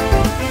welcome.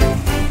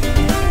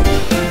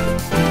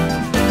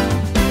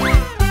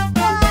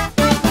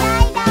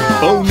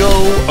 Oh no,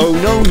 oh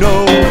no,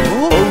 no.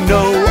 Oh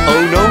no,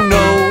 oh no,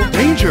 no.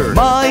 Danger!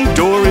 My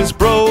door is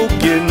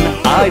broken.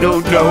 I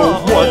don't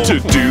know what to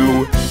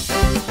do.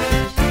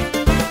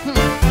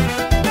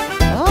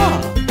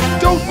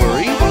 Don't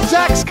worry,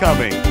 Zach's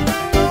coming.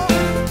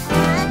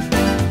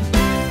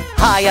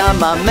 Hi,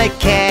 I'm a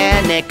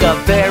mechanic, a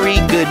very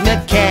good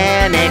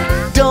mechanic.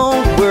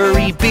 Don't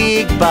worry,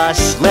 Big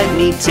Bus, let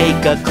me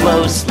take a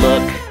close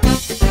look.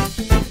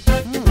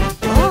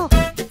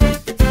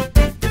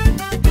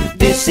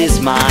 This is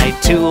my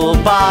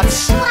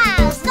toolbox.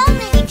 Wow, so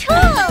many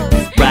tools!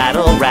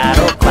 Rattle,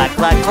 rattle, clack,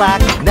 clack,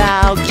 clack.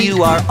 Now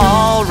you are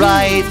all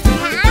right.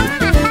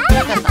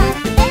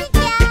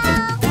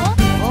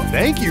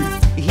 Thank you! Thank you.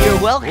 You're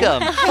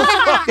welcome.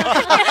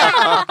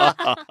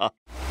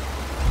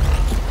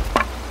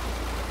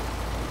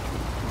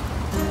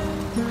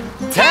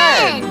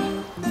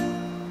 10.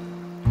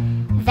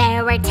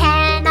 There were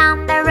 10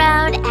 on the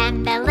road,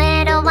 and the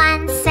little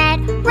one said,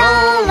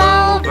 roll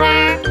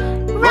over,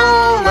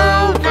 roll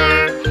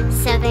over.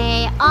 So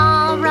they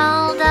all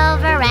rolled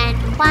over, and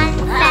one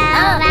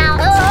fell out.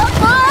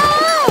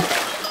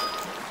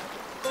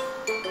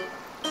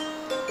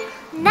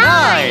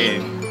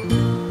 9.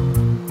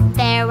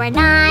 There were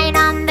 9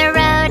 on the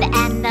road,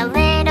 and the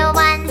little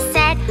one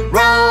said,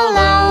 roll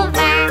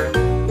over,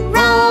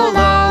 roll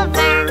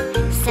over.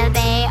 So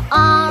they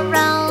all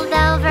rolled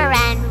over,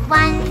 and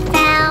one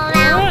fell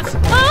out.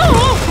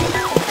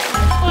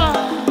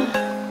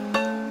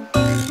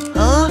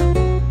 Huh?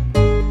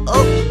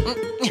 Oh.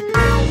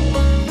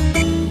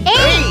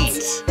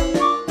 8.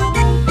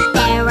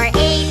 There were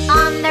 8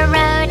 on the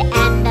road,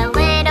 and the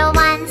little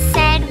one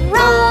said,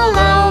 roll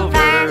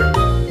over,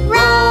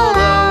 roll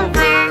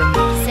over.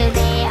 So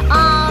they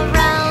all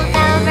rolled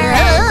over,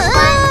 and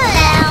one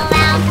fell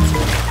out.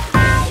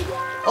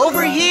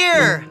 Over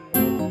here.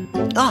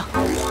 Oh.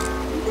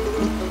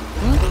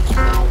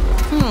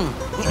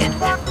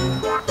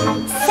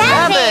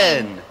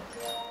 7.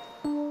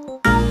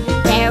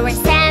 There were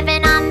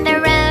 7 on the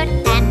road,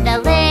 and the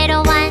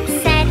little one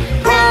said,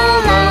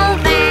 roll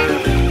over,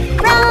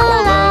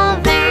 roll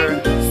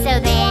over. So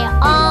they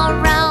all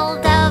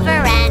rolled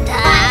over, and one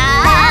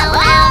fell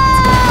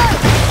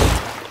out.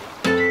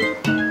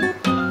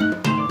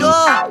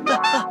 Oh.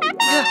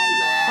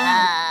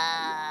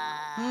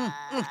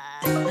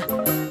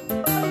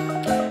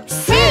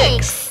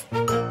 6.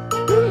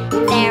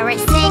 There were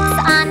 6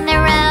 on the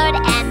road,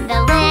 and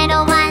the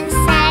little one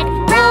said,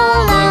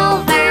 roll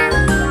over,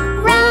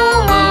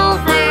 roll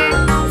over.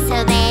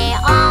 So they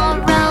all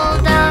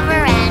rolled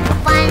over, and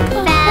one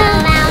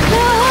fell out.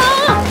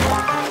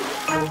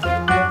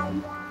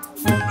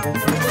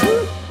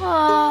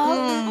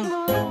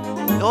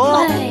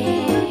 Oh.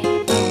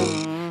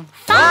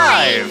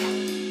 5.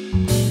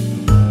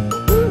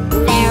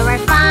 There were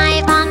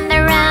 5 on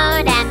the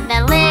road, and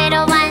the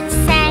little one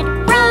said,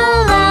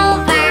 roll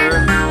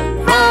over,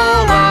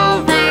 roll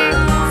over.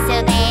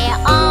 So they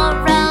all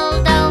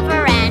rolled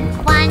over, and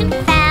one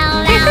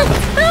fell out.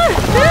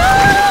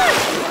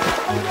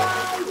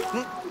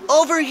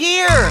 Over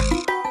here.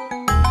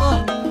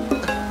 Oh.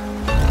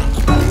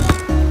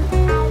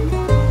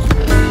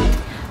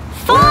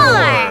 4.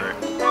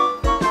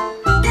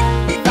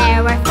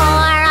 There were 4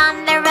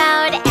 on the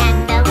road,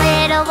 and the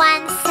little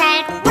one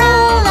said,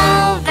 roll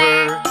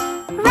over,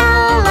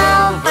 roll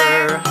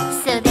over.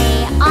 So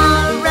they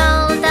all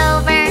rolled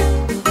over.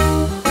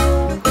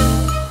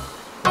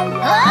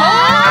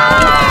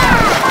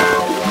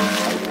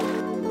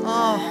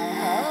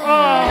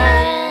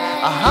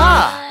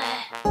 Aha.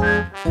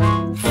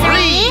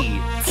 3,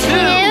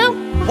 2,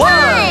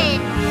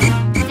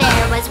 1.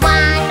 There was 1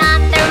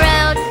 on the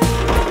road,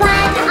 1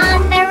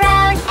 on the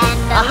road, and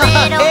the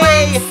little Hey.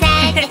 one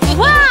said,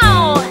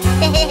 Wow!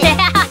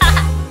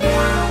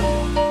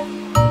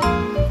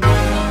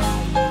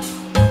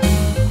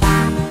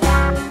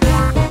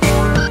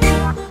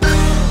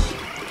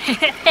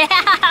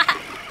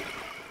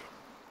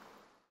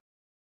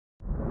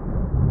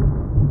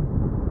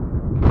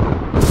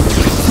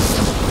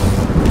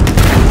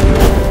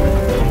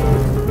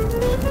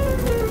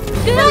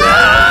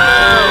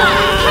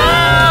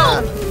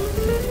 help!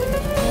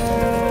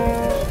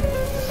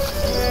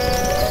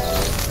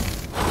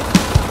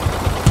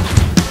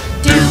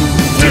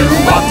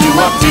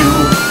 Do-wop-do-wop-do.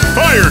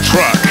 Fire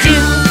truck.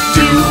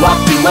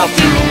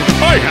 Do-wop-do-wop-do.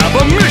 I have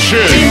a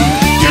mission.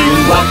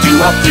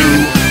 Do-wop-do-wop-do.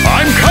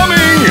 I'm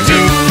coming.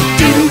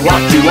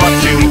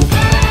 Do-wop-do-wop-do.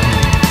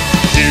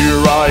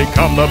 Here I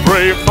come, the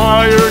brave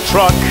fire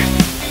truck.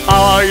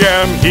 I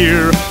am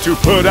here to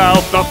put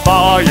out the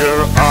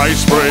fire. I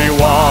spray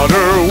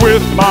water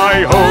with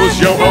my hose.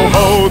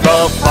 Yo-ho-ho,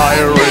 the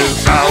fire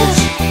is out.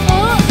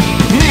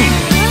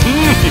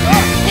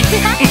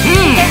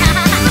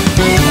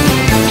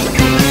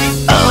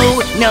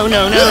 Oh, no,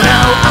 no, no,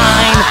 no.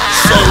 I'm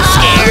so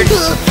scared.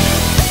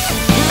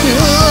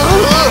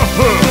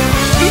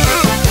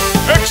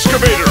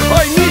 Excavator,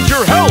 I need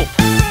your help.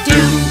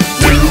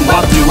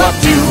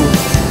 Do-wop-do-wop-do.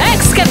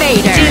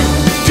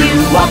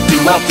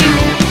 up, do.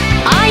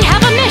 I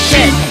have a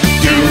mission.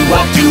 Do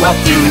up, do up,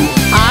 do.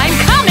 I'm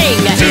coming.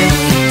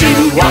 Do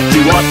up,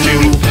 do up, do.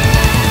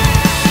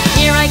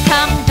 Here I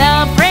come,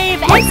 the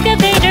brave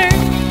excavator.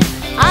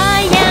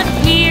 I am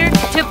here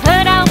to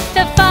put out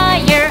the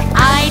fire.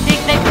 I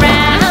dig the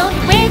ground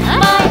with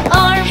my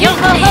arm. Yo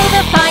ho ho,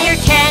 the fire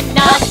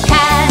cannot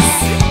pass.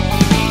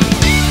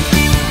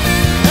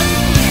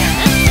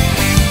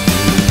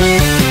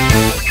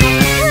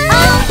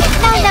 Oh,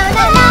 no, no,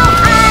 no, no,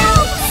 I'm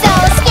so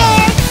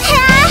scared.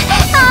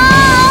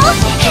 Oh,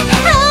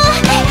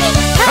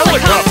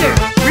 Helicopter,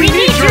 we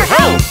need your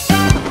help.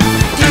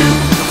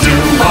 Do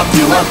up,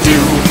 do up, do.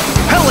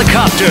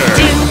 Helicopter!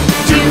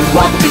 Do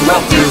up, do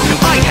up, do.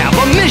 I have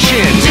a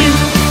mission!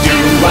 Do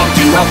up,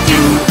 do up, do.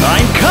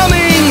 I'm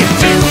coming!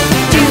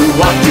 Do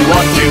up, do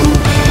up, do.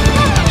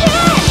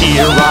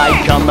 Here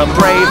I come, the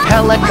brave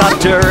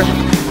helicopter.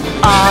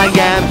 I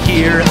am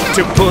here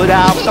to put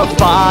out the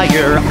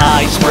fire.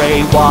 I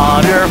spray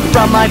water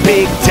from my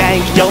big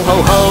tank. Yo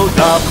ho ho,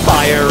 the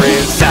fire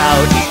is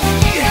out.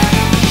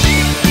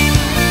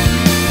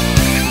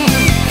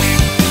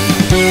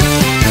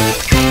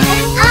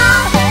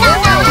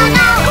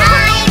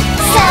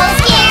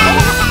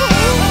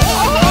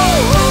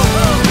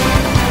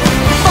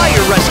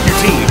 Fire rescue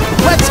team,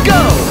 let's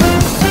go!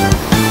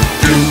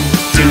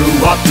 Do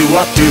up, do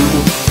up, do.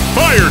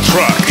 Fire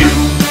truck.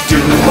 Do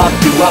up,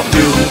 do up,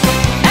 do.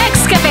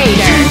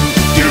 Excavator.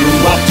 Do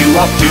up, do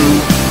up, do.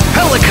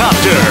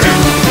 Helicopter!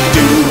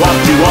 Do up,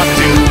 do up,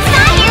 do.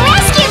 Fire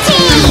rescue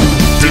team!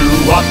 Do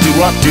up, do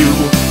up, do.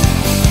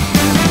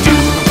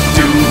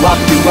 Do up,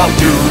 do up,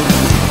 do.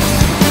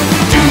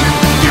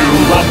 Do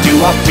up, do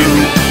up, do.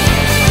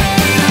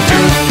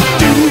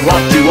 Do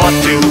up, do up,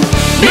 do.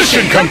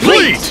 Mission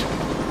complete!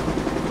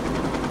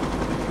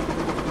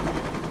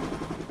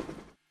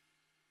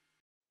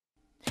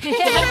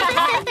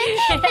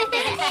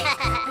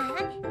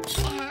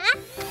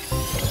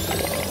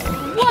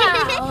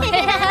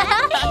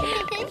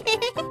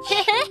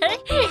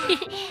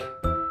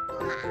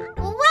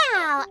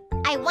 Wow!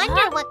 I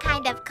wonder what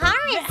kind of car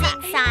is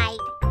inside.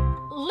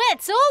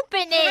 Let's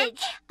open it.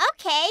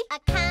 Okay, a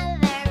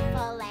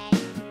colorful egg.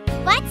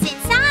 What's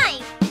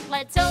inside?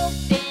 Let's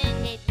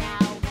open it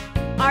now.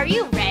 Are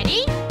you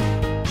ready?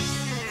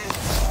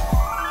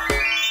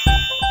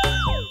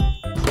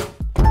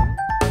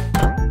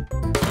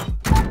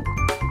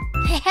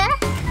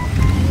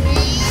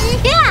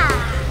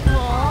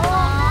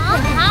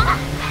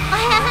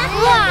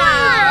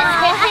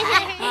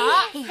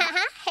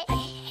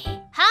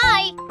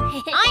 Hi,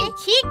 I'm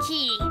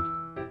Kiki.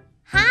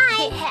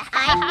 Hi,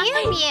 I'm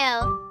Mew Mew.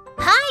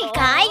 Hi,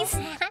 guys.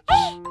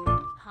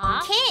 Huh?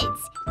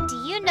 Kids, do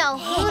you know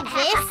who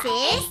this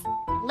is?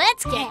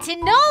 Let's get to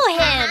know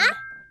him.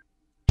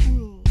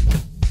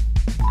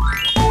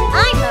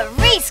 I'm a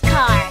race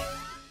car.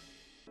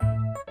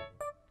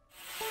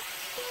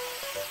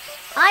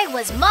 I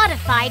was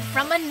modified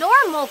from a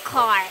normal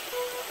car.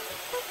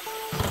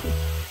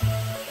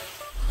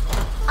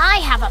 I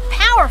have a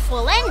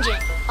powerful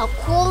engine, A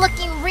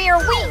cool-looking rear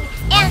wing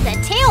and a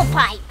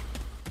tailpipe.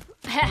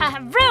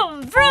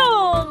 vroom,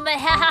 vroom.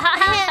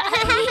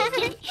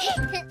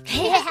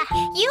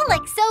 You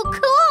look so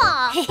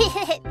cool.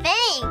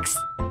 Thanks.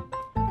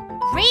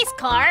 Race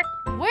car,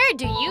 where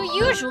do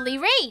you usually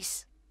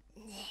race?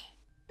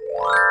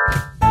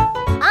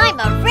 I'm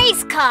a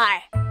race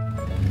car.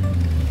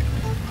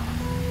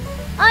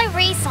 I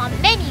race on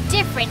many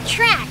different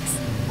tracks,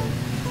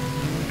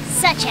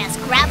 such as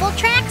gravel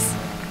tracks,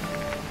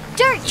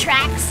 dirt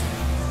tracks,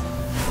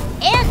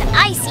 and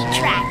icy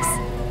tracks.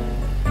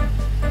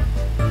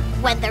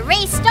 When the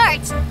race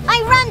starts,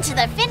 I run to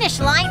the finish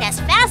line as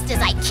fast as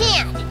I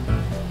can.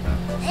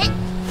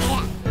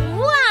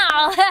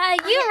 Wow,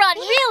 you run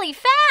really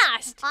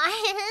fast.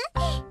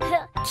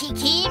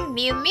 Kiki,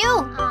 Mew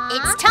Mew,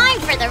 it's time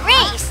for the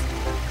race.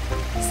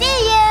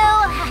 See you.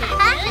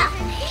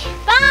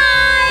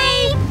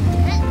 Bye.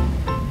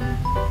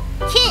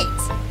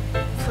 Kids,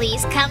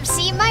 please come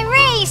see my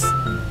race.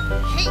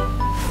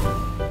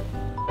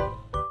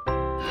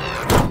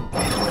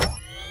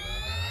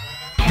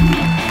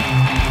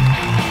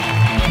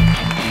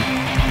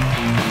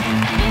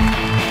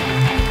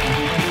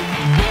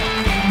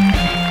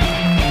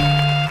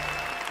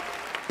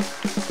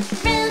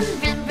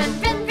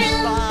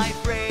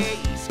 Five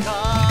race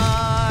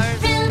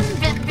cars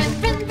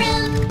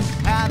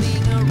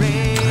having a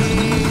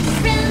race.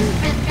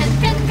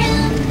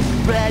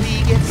 Ready,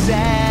 get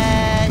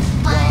set.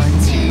 1,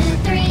 2,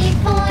 3,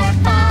 4,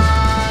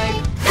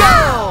 5.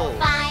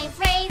 Go!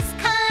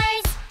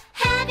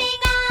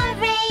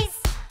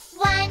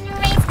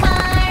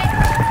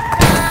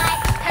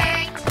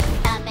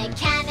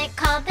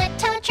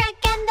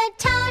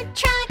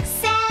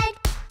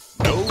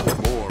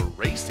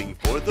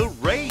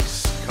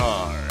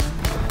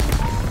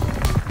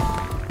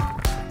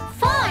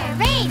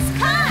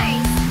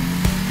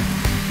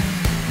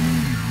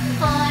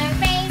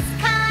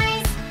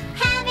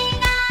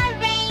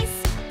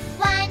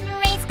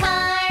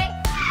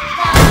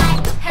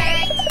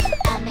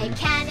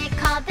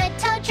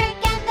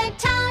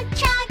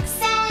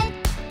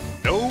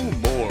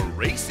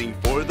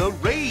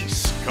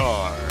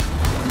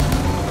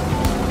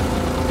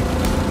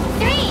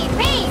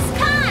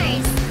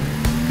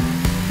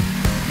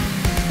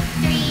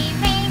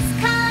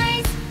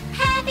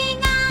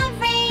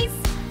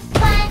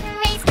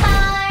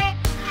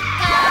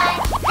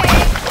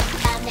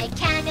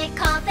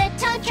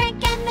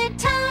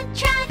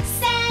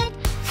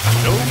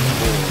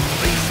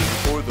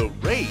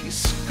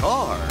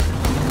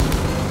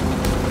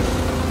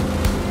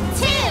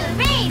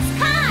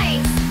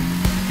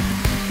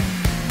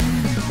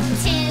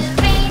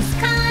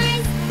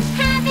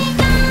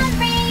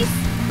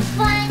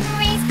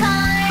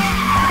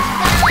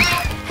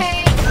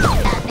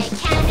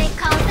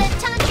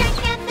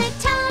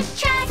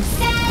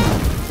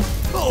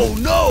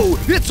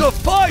 It's a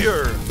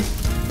fire!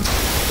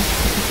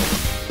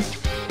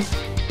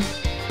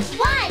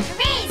 One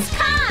race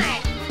car.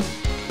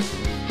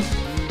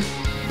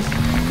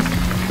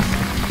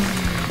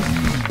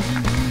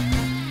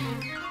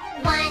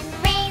 One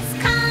race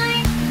car,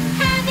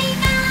 having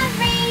a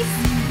race.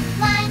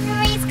 One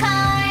race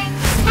car,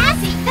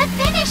 passing the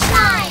finish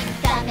line.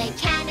 The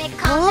mechanic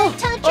called the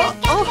tow truck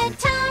and the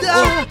tow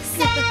truck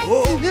said,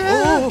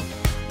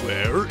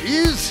 Where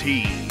is he?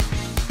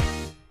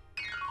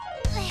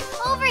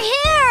 over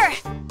here.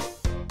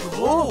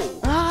 Oh!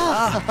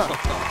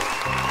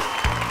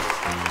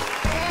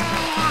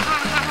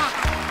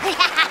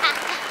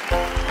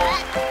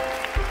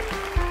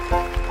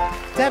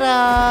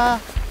 Ta-da!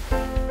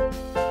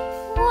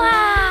 Wow.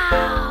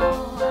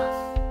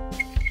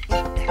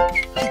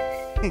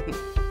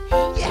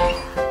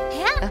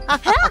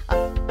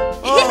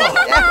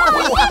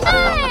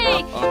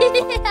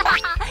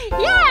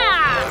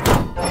 Yeah!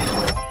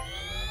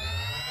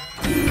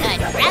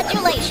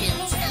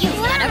 Congratulations! You've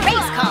got a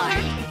race car!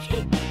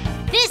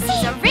 This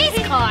is a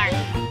race car!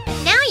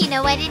 Now you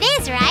know what it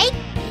is, right?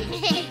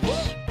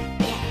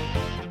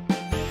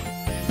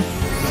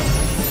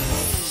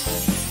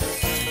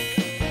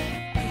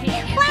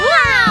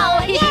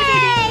 Wow! Yay!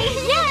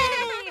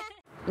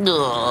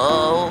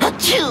 Oh.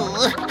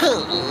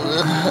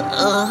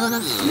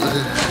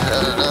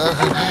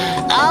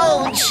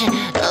 Ouch!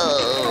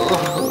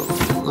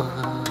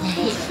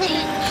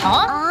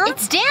 Huh?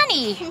 It's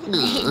Danny!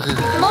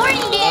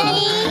 Morning,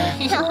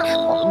 Danny.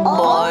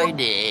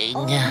 Morning.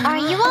 Are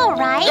you all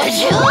right?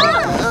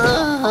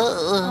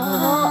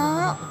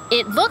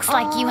 It looks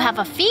like you have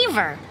a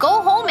fever.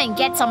 Go home and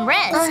get some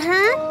rest.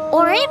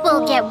 Or it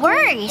will get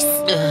worse.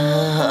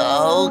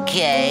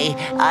 Okay,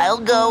 I'll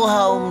go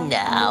home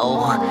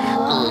now.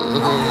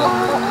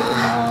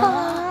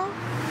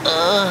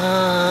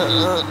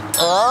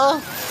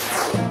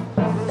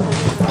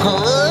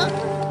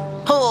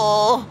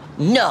 Oh,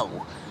 no.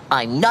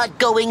 I'm not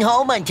going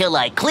home until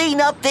I clean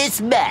up this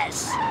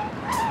mess. A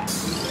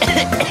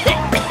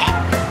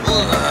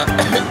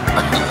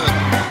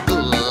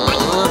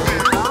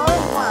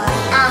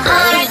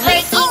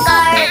hard-working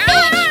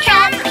garbage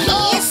truck, he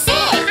is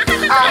sick.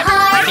 A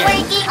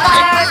hard-working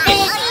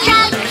garbage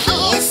truck, he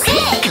is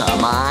sick.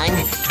 Come on,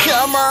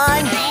 come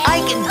on. I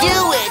can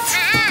do it.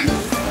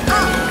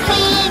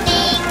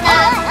 Cleaning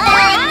up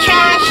the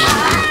trash.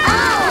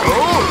 No,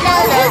 no,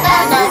 no,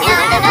 no, no, no,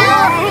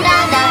 no,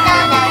 no, no, no,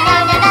 no, no,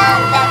 no, no.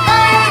 The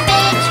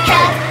garbage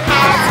truck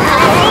has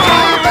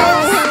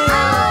troubles.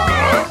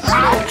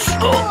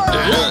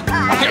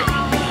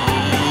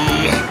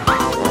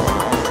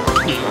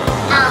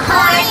 A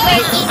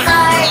hard-working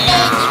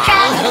garbage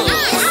truck, he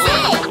is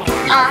sick.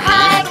 A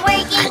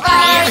hard-working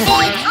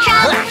garbage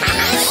truck,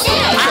 he is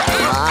sick.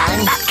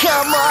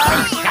 Come on,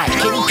 I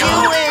can do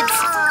it.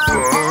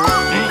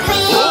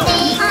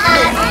 Cleaning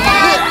up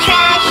the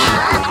trash.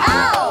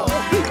 No,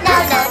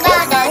 no, no,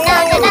 no, no,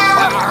 no, no,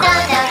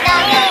 no, no, no,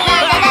 no, no,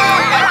 no, no.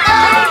 The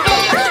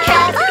garbage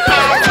truck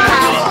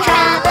has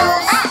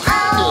troubles.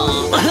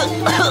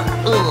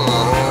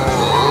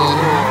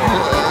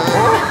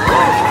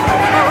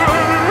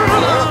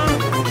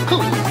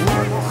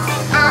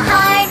 A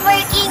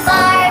hard-working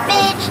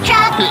garbage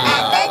truck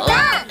at the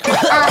dump.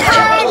 A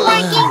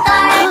hard-working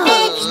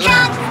garbage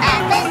truck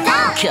at the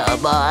dump.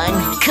 Come on,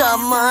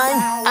 come on,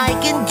 I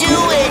can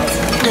do it.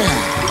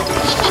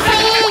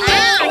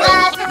 Cleaning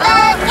up the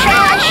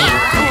trash.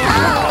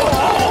 No,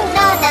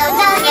 no, no,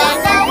 no, no,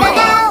 no,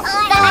 no.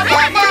 No, no,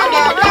 no,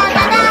 no, no,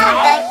 no, no.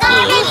 The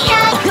garbage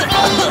truck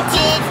needs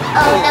it.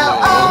 Oh no,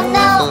 oh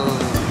no.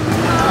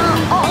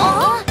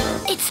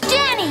 It's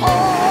Danny!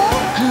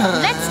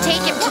 Let's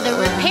take him to the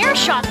repair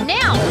shop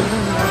now.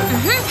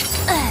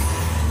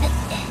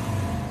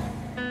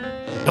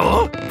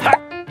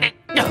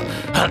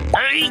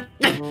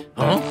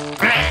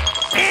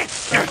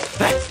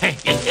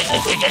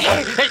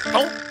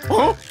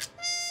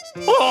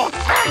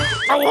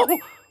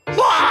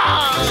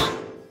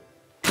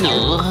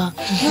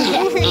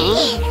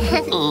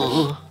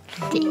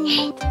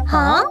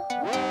 Huh?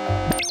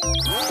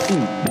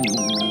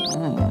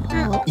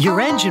 Your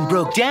engine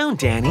broke down,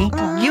 Danny.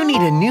 You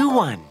need a new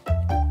one.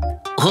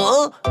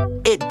 Huh?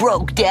 It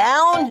broke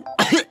down?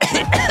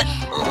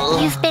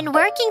 You've been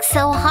working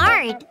so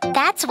hard.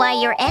 That's why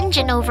your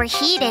engine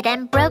overheated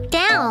and broke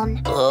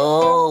down.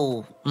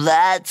 Oh,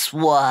 that's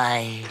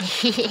why.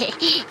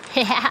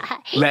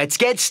 Let's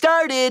get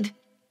started.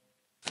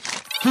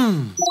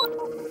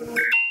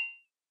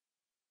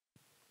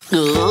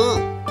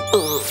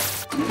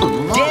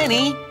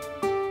 Danny,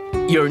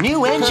 your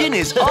new engine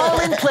is all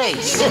in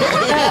place.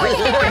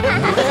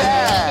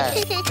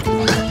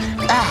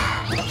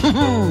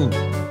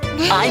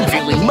 I'm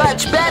feeling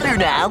much better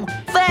now.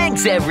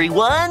 Thanks,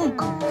 everyone.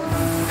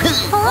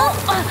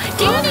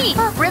 Danny,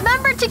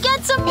 remember to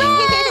get some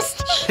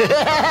rest!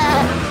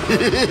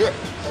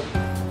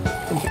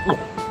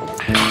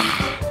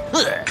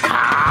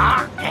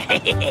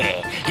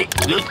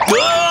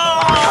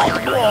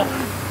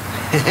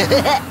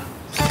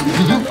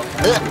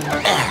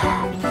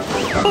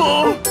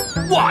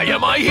 Why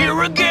am I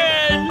here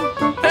again?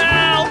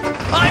 Help!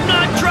 I'm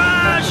not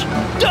trash!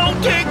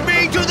 Don't take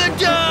me to the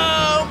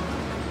dump!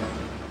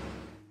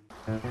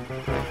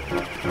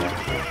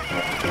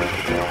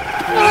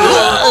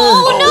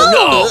 Oh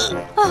no!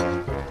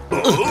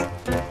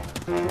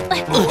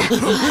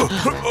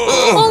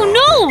 Oh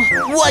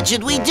no! What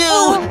should we do?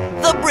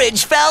 The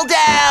bridge fell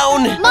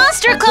down!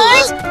 Monster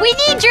Claus, we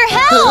need your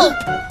help!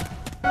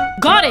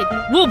 Got it!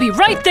 We'll be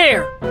right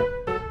there!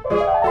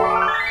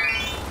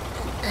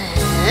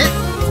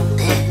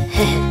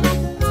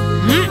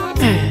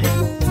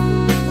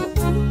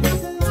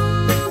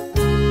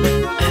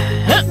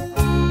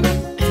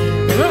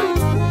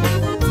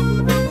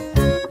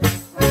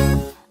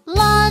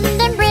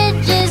 London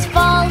Bridge is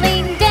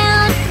falling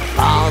down.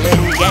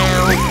 Falling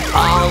down,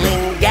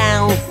 falling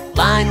down.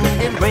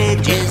 London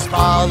Bridge is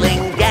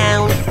falling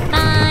down.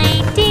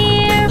 My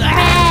dear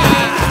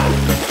friend.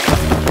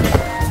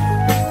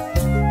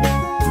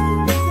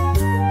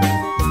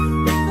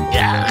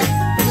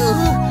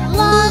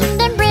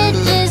 London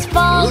Bridge is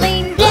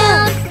falling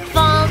down.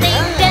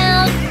 Falling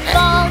down,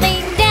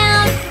 falling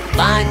down.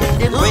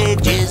 London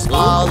Bridge is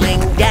falling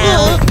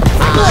down.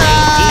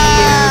 My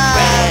dear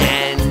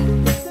friend.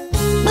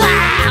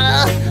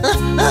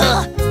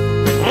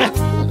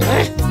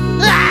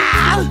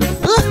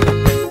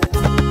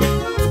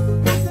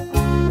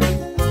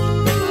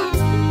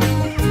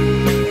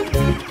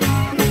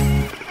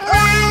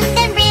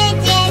 London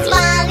Bridge is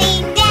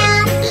falling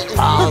down.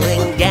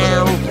 Falling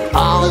down,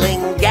 falling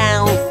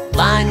down.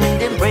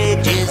 London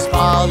Bridge is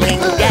falling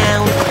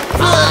down.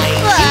 My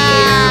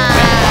dear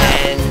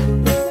friend.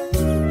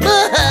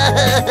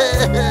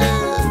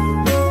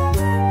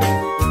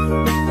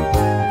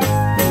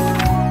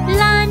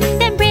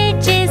 London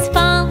Bridge is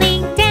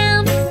falling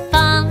down.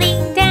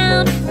 Falling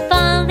down,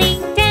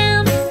 falling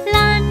down.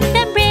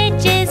 London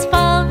Bridge is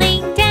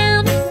falling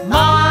down.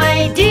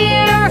 My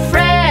dear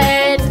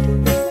friend!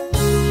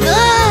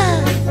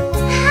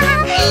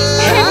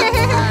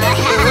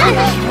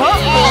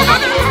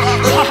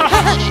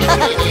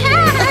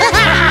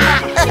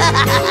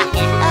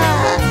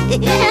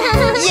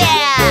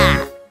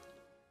 Yeah!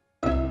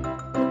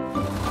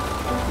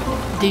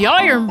 The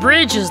Iron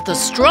Bridge is the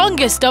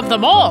strongest of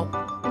them all.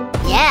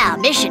 Yeah,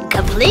 mission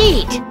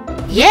complete.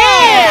 Yeah!